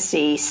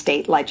Tennessee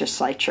state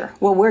legislature.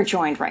 Well, we're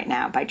joined right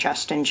now by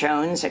Justin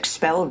Jones,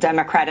 expelled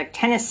Democratic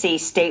Tennessee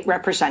state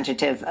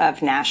representative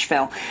of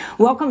Nashville.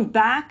 Welcome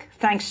back.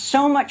 Thanks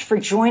so much for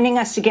joining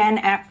us again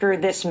after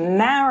this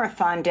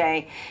marathon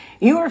day.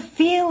 Your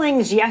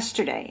feelings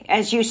yesterday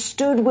as you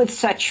stood with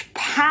such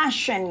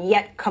passion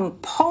yet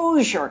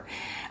composure,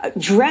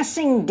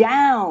 dressing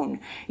down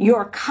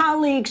your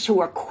colleagues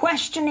who are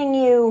questioning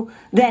you,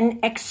 then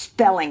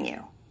expelling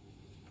you.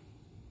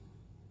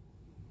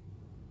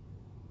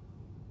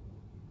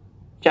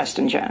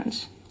 Justin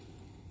Jones.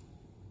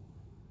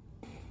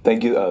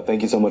 Thank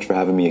you so much for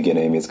having me again,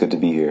 Amy. It's good to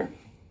be here.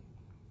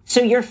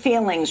 So your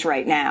feelings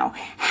right now,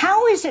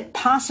 how is it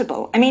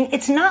possible? I mean,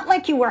 it's not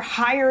like you were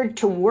hired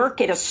to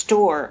work at a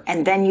store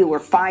and then you were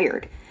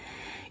fired.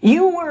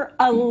 You were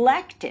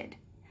elected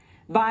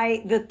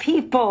by the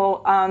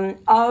people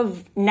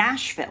of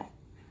Nashville.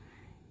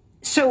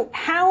 So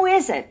how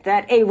is it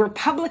that a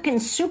Republican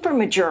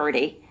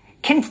supermajority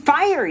can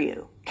fire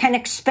you, can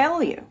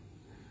expel you?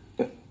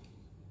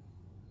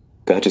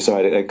 Gotcha.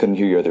 Sorry, I couldn't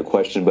hear your other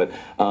question, but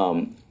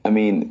I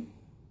mean,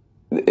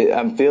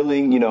 I'm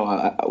feeling,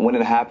 when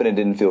it happened, it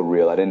didn't feel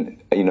real. I didn't,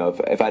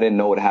 if I didn't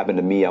know what happened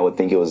to me, I would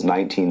think it was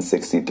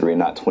 1963 and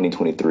not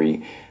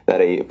 2023,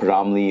 that a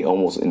predominantly,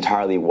 almost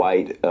entirely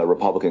white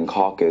Republican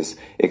caucus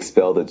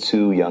expelled the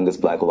two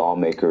youngest black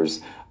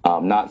lawmakers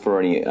not for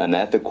any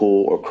unethical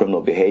or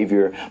criminal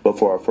behavior, but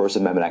for our First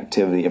Amendment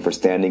activity and for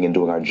standing and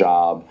doing our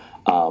job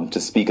to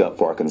speak up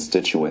for our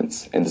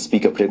constituents and to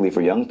speak up particularly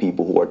for young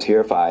people who are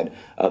terrified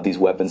of these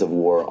weapons of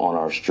war on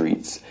our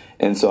streets.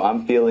 And so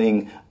I'm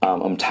feeling,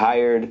 I'm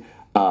tired,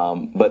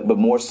 but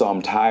more so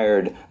I'm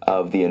tired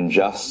of the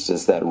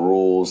injustice that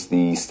rules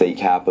the state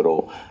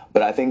capitol.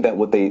 But I think that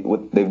what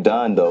they've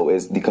done, though,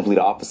 is the complete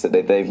opposite.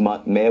 They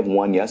may have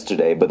won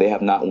yesterday, but they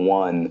have not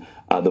won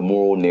the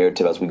moral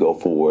narrative as we go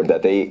forward.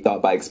 That they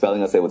thought by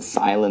expelling us, they would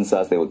silence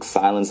us, they would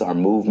silence our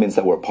movements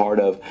that we're a part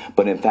of.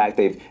 But in fact,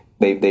 they've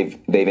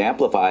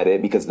amplified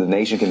it because the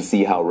nation can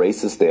see how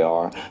racist they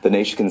are. The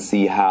nation can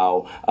see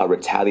how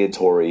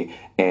retaliatory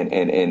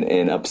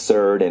and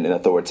absurd and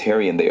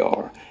authoritarian they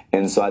are.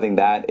 And so I think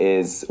that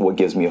is what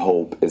gives me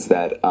hope, is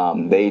that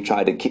they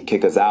tried to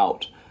kick us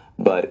out,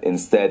 but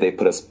instead they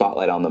put a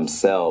spotlight on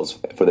themselves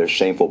for their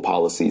shameful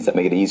policies that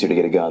make it easier to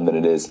get a gun than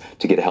it is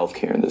to get health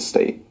care in this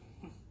state.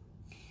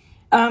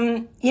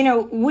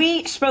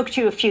 We spoke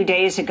to you a few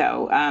days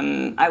ago.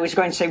 I was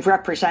going to say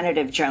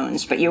Representative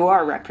Jones, but you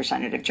are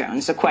Representative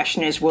Jones. The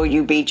question is, will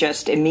you be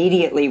just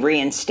immediately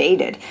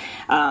reinstated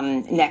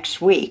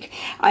next week?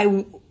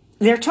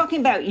 They're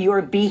talking about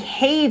your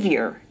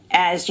behavior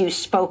as you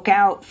spoke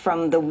out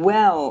from the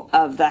well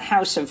of the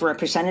House of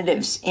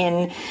Representatives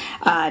in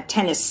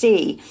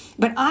Tennessee.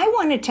 But I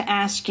wanted to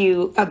ask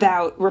you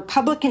about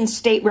Republican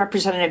State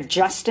Representative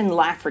Justin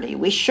Lafferty.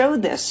 We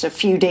showed this a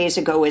few days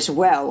ago as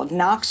well, of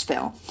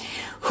Knoxville,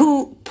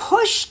 who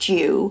pushed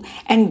you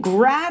and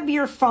grabbed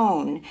your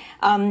phone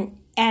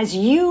as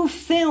you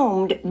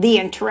filmed the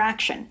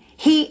interaction.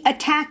 He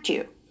attacked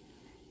you.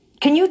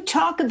 Can you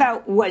talk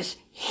about, was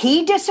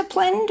he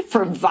disciplined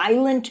for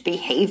violent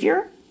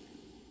behavior?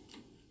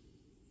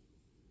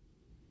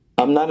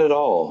 Not at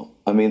all.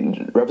 I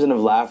mean,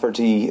 Representative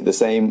Lafferty, the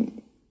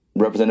same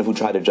representative who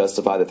tried to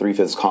justify the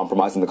 3/5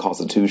 compromise in the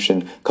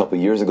Constitution a couple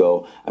of years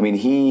ago, I mean,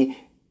 he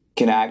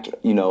can act,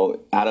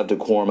 out of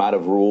decorum, out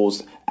of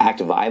rules,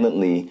 act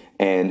violently,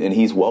 and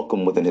he's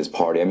welcome within his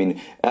party. I mean,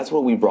 that's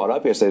what we brought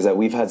up yesterday, is that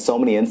we've had so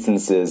many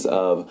instances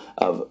of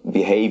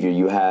behavior.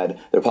 You had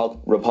the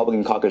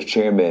Republican caucus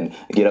chairman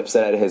get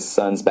upset at his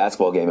son's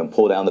basketball game and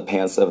pull down the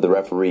pants of the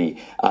referee.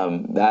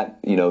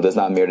 That does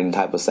not merit any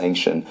type of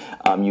sanction.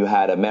 You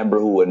had a member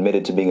who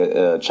admitted to being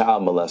a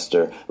child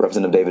molester,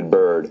 Representative David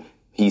Byrd.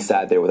 He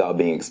sat there without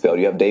being expelled.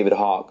 You have David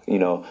Hawk,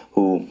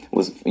 who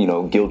was,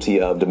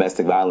 guilty of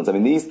domestic violence. I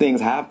mean, these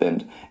things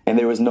happened, and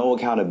there was no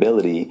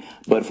accountability.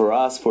 But for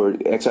us, for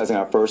exercising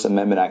our First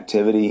Amendment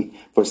activity,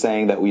 for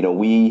saying that,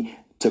 we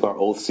took our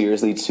oath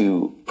seriously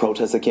to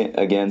protest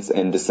against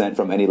and dissent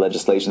from any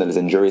legislation that is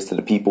injurious to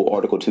the people,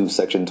 Article 2,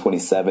 Section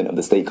 27 of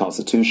the state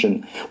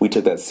constitution, we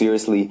took that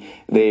seriously.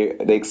 They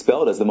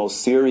expelled us, the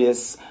most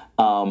serious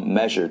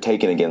measure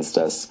taken against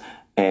us.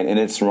 And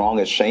it's wrong,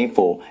 it's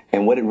shameful.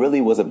 And what it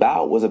really was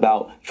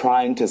about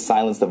trying to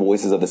silence the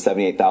voices of the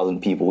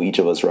 78,000 people each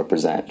of us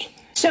represent.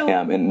 So,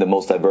 in the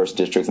most diverse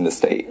districts in the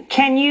state.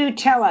 Can you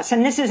tell us,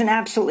 and this is an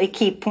absolutely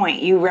key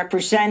point, you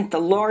represent the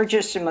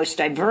largest and most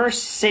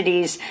diverse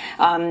cities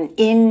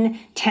in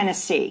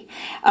Tennessee.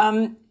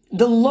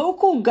 The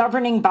local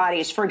governing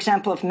bodies, for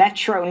example, of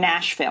Metro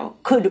Nashville,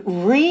 could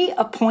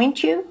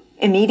reappoint you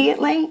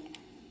immediately?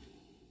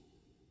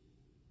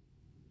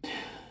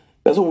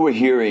 That's what we're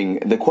hearing.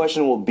 The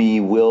question will be,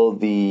 will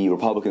the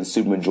Republican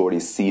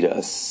supermajority seat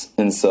us?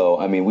 And so,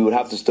 I mean, we would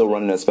have to still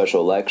run in a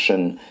special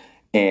election.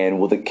 And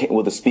will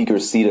the speaker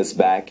seat us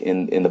back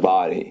in the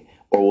body?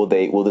 Or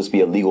will this be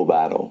a legal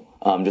battle?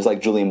 Just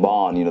like Julian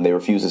Bond, they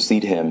refused to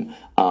seat him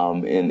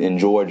in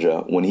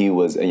Georgia when he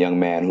was a young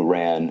man who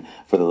ran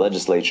for the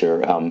legislature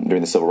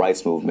during the Civil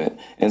Rights Movement.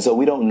 And so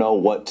we don't know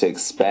what to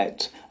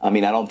expect. I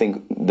mean, I don't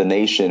think the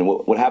nation,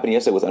 what happened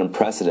yesterday was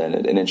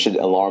unprecedented, and it should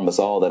alarm us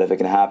all that if it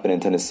can happen in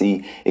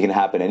Tennessee, it can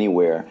happen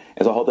anywhere.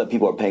 And so I hope that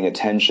people are paying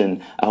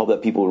attention. I hope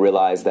that people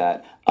realize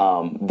that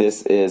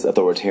this is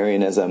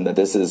authoritarianism, that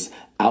this is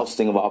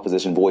ousting of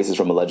opposition voices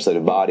from a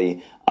legislative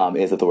body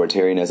is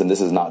authoritarianism.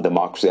 This is not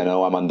democracy. I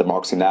know I'm on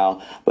democracy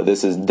now, but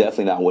this is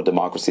definitely not what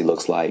democracy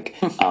looks like.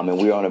 And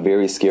we are on a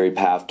very scary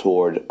path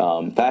toward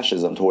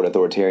fascism, toward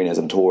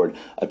authoritarianism, toward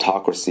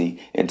autocracy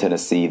in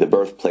Tennessee, the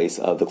birthplace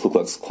of the Ku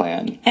Klux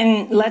Klan.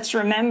 And let's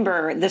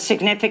remember the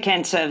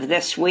significance of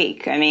this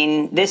week. I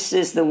mean, this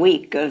is the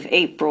week of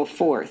April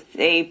 4th,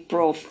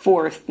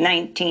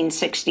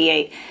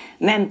 1968,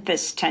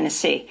 Memphis,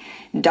 Tennessee.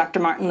 Dr.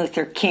 Martin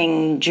Luther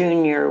King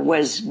Jr.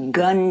 was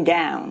gunned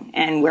down,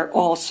 and we're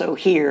also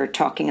here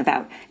talking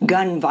about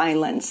gun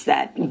violence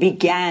that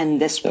began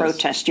this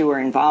protest you were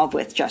involved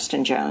with,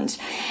 Justin Jones.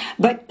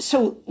 But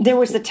so there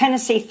was the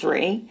Tennessee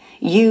Three,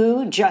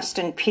 you,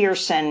 Justin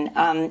Pearson,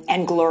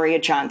 and Gloria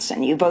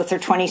Johnson. You both are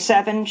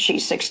 27.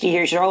 She's 60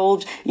 years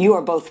old. You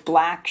are both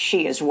black.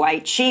 She is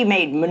white. She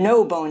made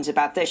no bones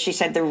about this. She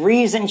said the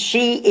reason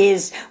she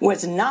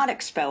was not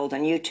expelled,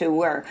 and you two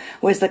were,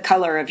 was the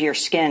color of your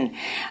skin.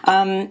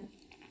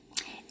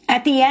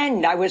 At the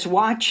end, I was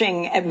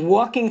watching and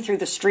walking through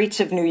the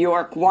streets of New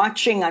York,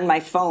 watching on my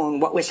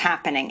phone what was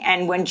happening.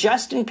 And when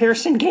Justin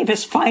Pearson gave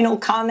his final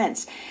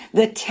comments,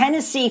 the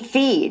Tennessee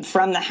feed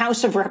from the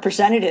House of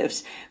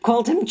Representatives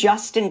called him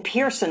Justin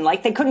Pearson,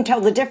 like they couldn't tell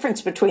the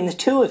difference between the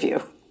two of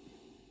you.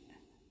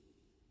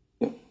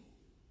 Yeah,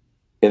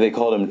 they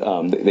called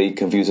him, they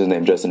confused his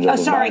name, Justin Jones.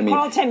 Oh, sorry,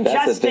 called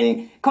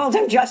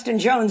him Justin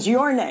Jones,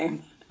 your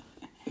name.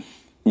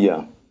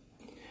 Yeah.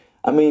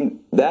 I mean,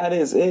 that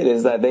is it,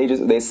 is that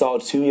they saw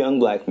two young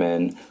black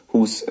men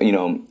who,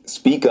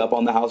 speak up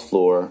on the House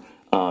floor,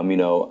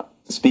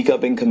 speak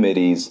up in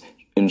committees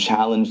and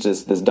challenge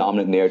this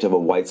dominant narrative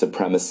of white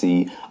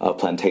supremacy, of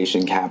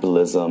plantation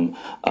capitalism,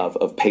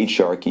 of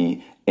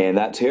patriarchy. And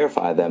that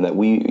terrified them, that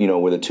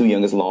we're the two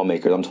youngest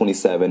lawmakers. I'm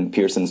 27,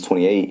 Pearson's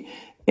 28.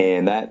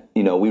 And that,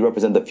 we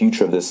represent the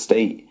future of this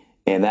state.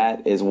 And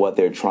that is what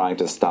they're trying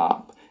to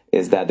stop,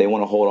 is that they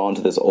want to hold on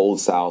to this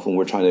old South when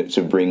we're trying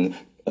to bring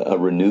a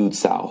renewed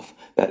South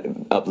that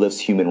uplifts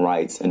human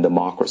rights and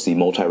democracy,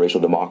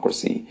 multiracial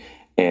democracy,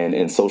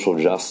 and social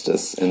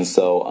justice. And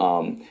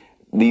so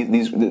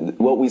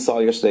what we saw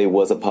yesterday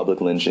was a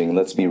public lynching,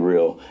 let's be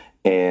real.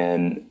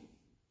 And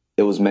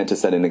it was meant to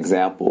set an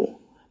example,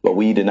 but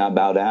we did not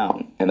bow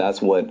down. And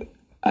that's what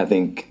I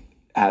think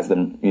has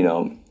them,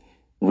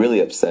 really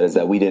upset, is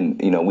that we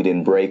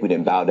didn't break, we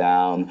didn't bow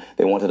down.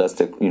 They wanted us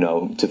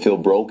to feel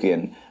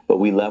broken, but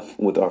we left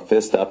with our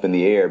fist up in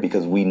the air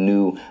because we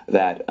knew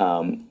that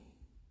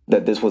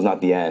that this was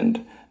not the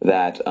end,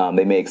 that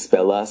they may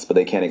expel us, but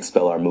they can't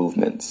expel our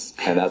movements.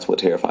 And that's what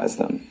terrifies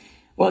them.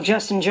 Well,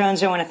 Justin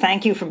Jones, I want to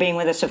thank you for being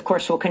with us. Of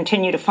course, we'll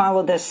continue to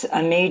follow this.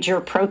 A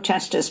major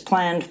protest is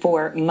planned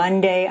for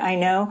Monday, I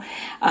know.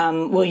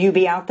 Will you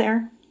be out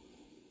there?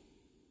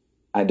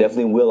 I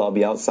definitely will. I'll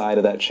be outside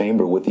of that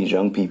chamber with these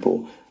young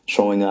people,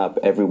 showing up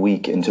every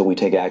week until we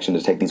take action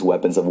to take these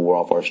weapons of war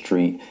off our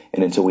street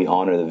and until we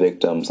honor the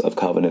victims of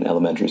Covenant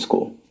Elementary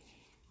School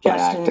by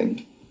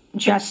acting.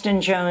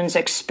 Justin Jones,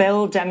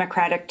 expelled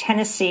Democratic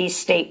Tennessee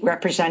State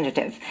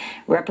Representative,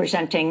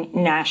 representing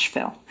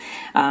Nashville,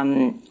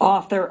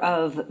 author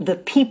of The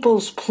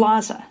People's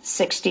Plaza,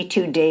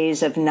 62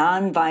 Days of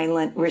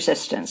Nonviolent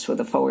Resistance,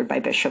 with a foreword by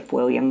Bishop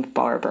William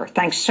Barber.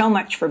 Thanks so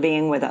much for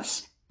being with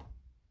us.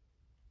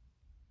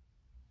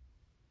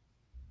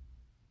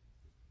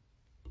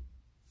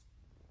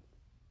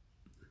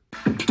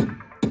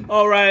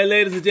 All right,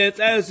 ladies and gents,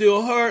 as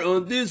you heard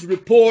on this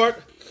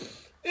report,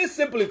 it's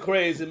simply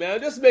crazy,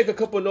 man. Just make a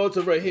couple notes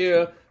over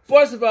here.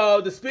 First of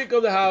all, the Speaker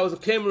of the House,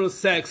 Cameron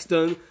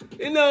Sexton,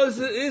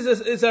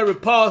 is a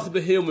repulsive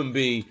human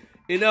being.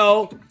 You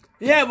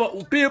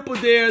have people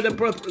there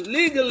that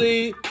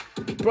legally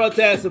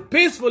protesting,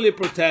 peacefully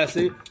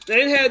protesting.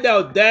 They had the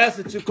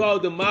audacity to call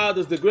the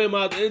mothers, the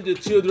grandmothers, and the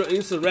children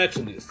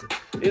insurrectionists.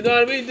 You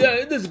know what I mean?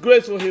 They're a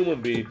disgraceful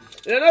human being.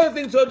 And another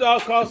thing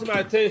that calls my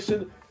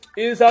attention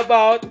is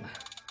about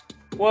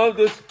one of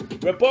this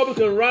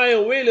Republican,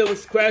 Ryan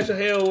Williams, crashing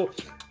hell,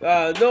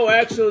 no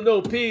action, no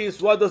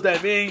peace. What does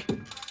that mean?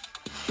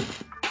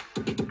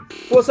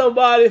 For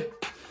somebody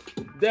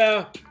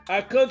that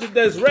a country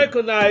that's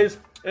recognized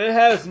and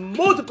has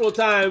multiple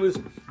times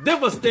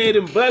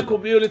devastating black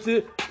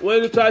community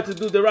when we try to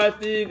do the right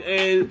thing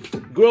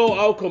and grow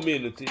our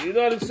community. You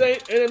know what I'm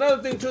saying? And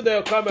another thing too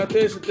that caught my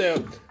attention there,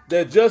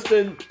 that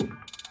Justin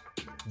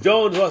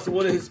Jones was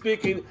when he's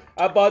speaking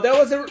about,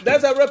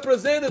 that's a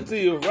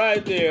representative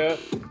right there.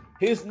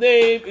 His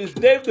name is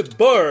David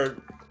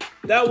Byrd.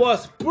 That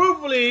was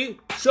proofly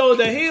shown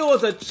that he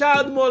was a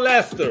child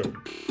molester.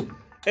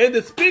 And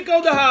the Speaker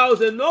of the House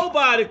and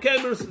nobody,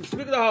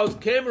 Speaker of the House,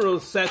 Cameron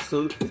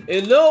Sexton,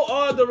 and no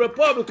other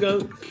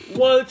Republican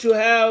want to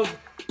have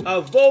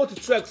a vote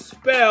to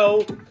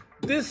expel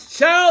this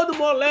child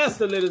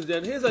molester, ladies and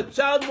gentlemen. He's a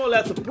child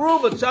molester,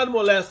 proven child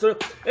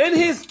molester, and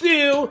he's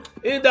still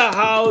in the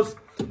House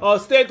or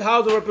State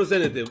House of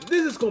Representatives.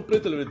 This is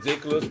completely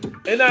ridiculous,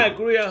 and I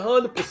agree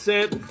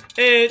 100%.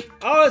 And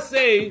all I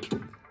say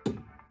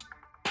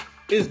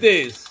is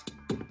this: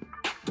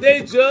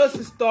 they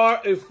just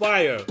start a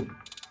fire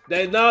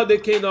that now they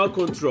cannot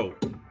control.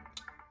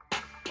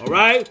 All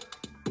right?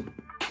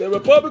 The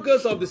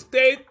Republicans of the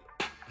State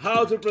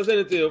House of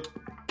Representatives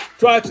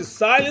try to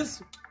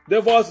silence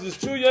the voice of these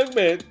two young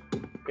men,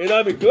 and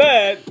I'm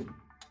glad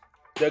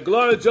that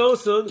Gloria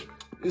Johnson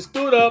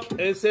stood up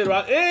and said,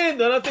 right, and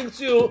another thing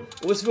too,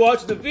 was we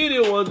watched the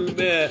video when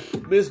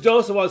Miss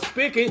Johnson was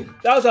speaking,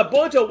 there was a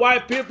bunch of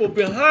white people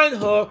behind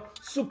her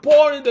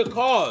supporting the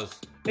cause.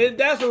 And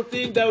that's the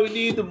thing that we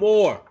need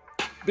more,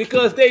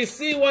 because they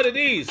see what it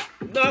is,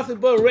 nothing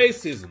but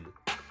racism.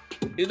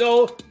 And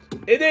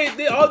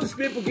all these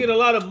people get a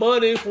lot of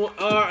money from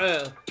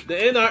the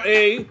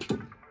NRA.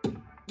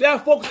 There are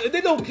folks,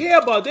 they don't care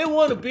about it. They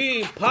want to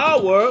be in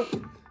power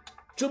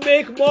to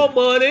make more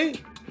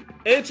money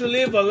and to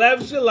live a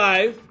lavish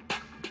life,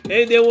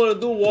 and they want to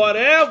do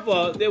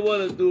whatever they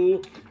want to do,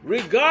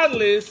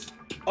 regardless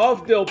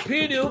of the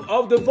opinion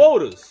of the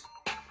voters.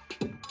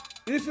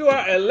 If you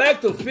are an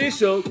elected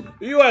official,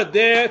 you are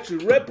there to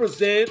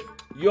represent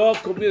your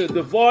community,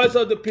 the voice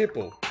of the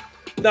people.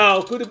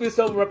 Now, could it be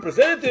some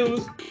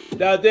representatives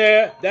that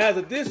has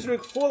a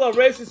district full of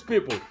racist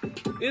people?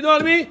 You know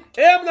what I mean?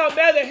 And I'm not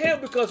mad at him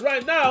because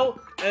right now,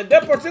 in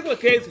that particular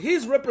case,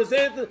 he's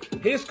representing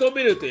his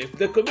community. If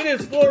the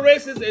community is full of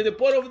racists and they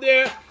put over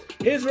there,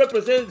 he's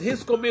representing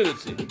his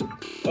community.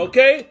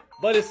 Okay?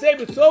 But the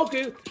same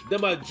token, the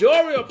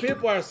majority of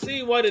people are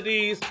seeing what it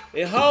is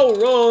and how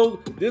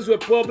wrong these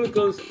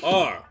Republicans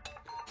are.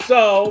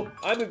 So,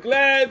 I'm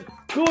glad,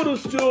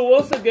 kudos to,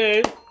 once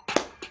again,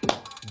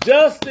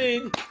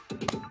 Justin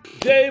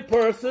J.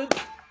 Pearson,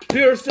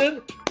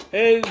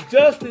 and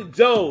Justin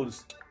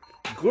Jones.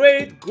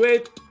 Great,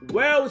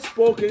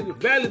 well-spoken,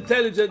 very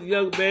intelligent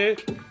young man.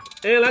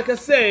 And like I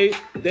say,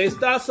 they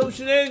start some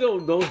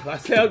shenanigans.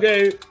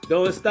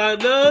 Don't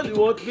start none, it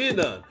won't be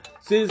none.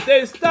 Since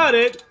they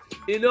started,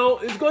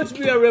 it's going to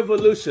be a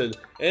revolution.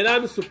 And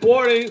I'm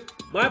supporting,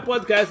 my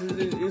podcast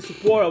is in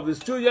support of these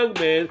two young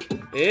men.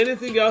 And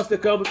anything else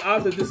that comes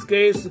after this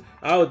case,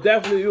 I will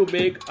definitely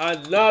make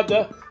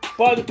another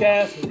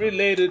podcast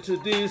related to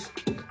this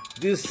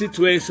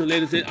situation,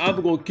 ladies. And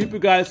I'm going to keep you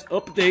guys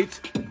updated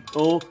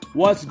on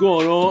what's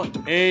going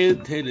on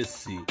in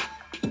Tennessee.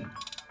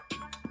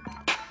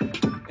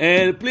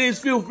 And please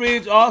feel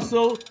free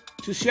also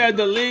to share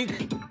the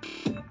link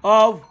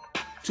of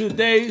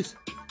today's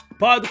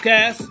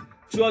podcast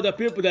to other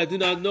people that do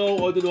not know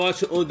or do not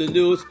watch on the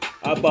news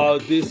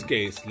about this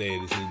case,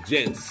 ladies and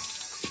gents.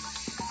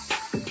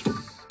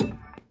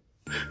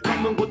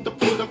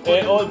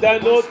 And on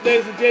that note,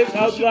 ladies and gents,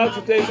 I would like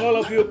to thank all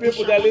of you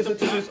people that listen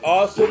to this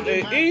awesome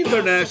and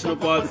international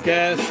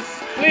podcast.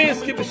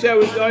 Please keep it sharing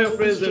with all your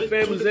friends and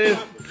families. And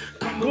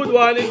Good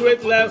One and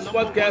Great Laughs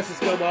podcast has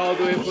come all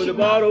the way from the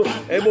bottom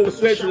and move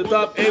straight to the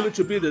top, aiming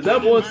to be the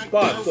 #1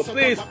 spot. So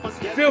please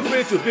feel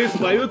free to visit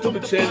my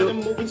YouTube channel,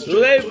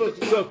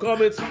 leave some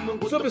comments,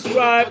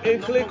 subscribe,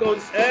 and click on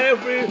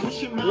every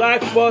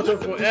like button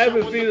for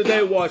every video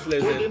they watch,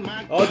 ladies.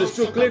 All these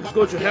 2 clicks is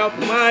going to help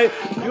my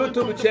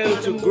YouTube channel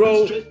to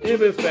grow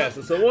even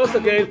faster. So once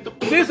again,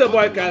 this is a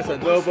boy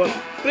Casanova.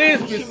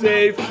 Please be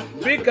safe,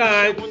 be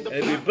kind,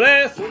 and be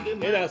blessed.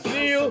 And I'll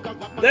see you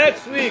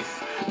next week.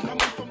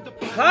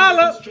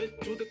 Holla!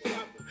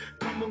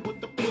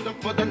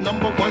 For the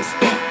 #1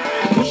 spot,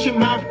 pushing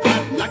my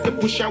back like a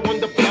pusher on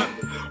the block,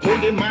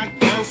 holding my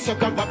down,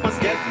 sucker rappers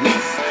get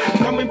lost.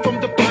 Coming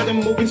from the bottom,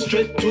 moving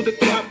straight to the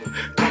top,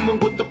 coming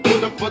with the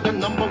pull up for the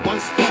 #1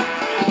 spot,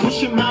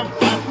 pushing my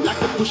back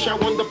like a pusher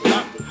on the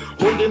block,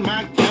 holding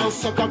my down,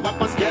 sucker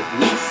rappers get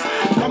lost.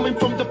 Coming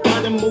from the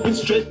bottom, moving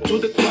straight to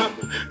the top,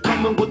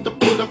 coming with the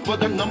pull up for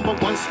the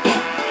 #1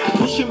 spot,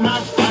 pushing my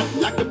back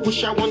like a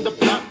pusher on the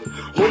block,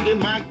 holding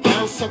my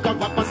down, sucker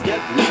rappers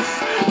get lost.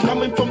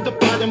 Coming from the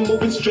bottom,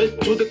 moving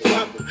straight to the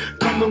top,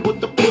 coming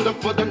with the pull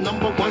up for the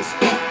 #1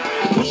 spot,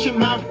 pushing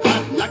my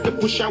back like a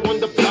pusher on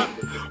the block,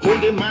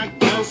 holding my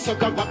down,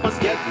 sucker rappers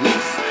get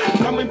lost.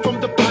 Coming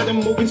from the bottom,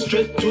 moving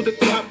straight to the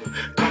top,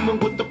 coming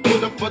with the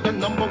pull up for the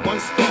 #1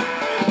 spot,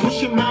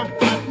 pushing my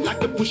back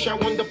like a pusher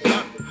on the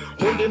block,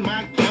 holding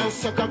my down,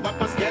 sucker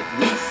rappers get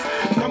lost.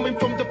 Coming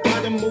from the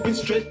bottom, moving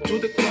straight to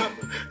the top,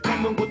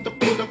 coming with the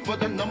pull up for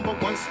the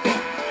 #1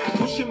 spot,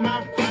 pushing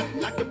my back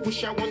like a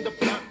pusher on the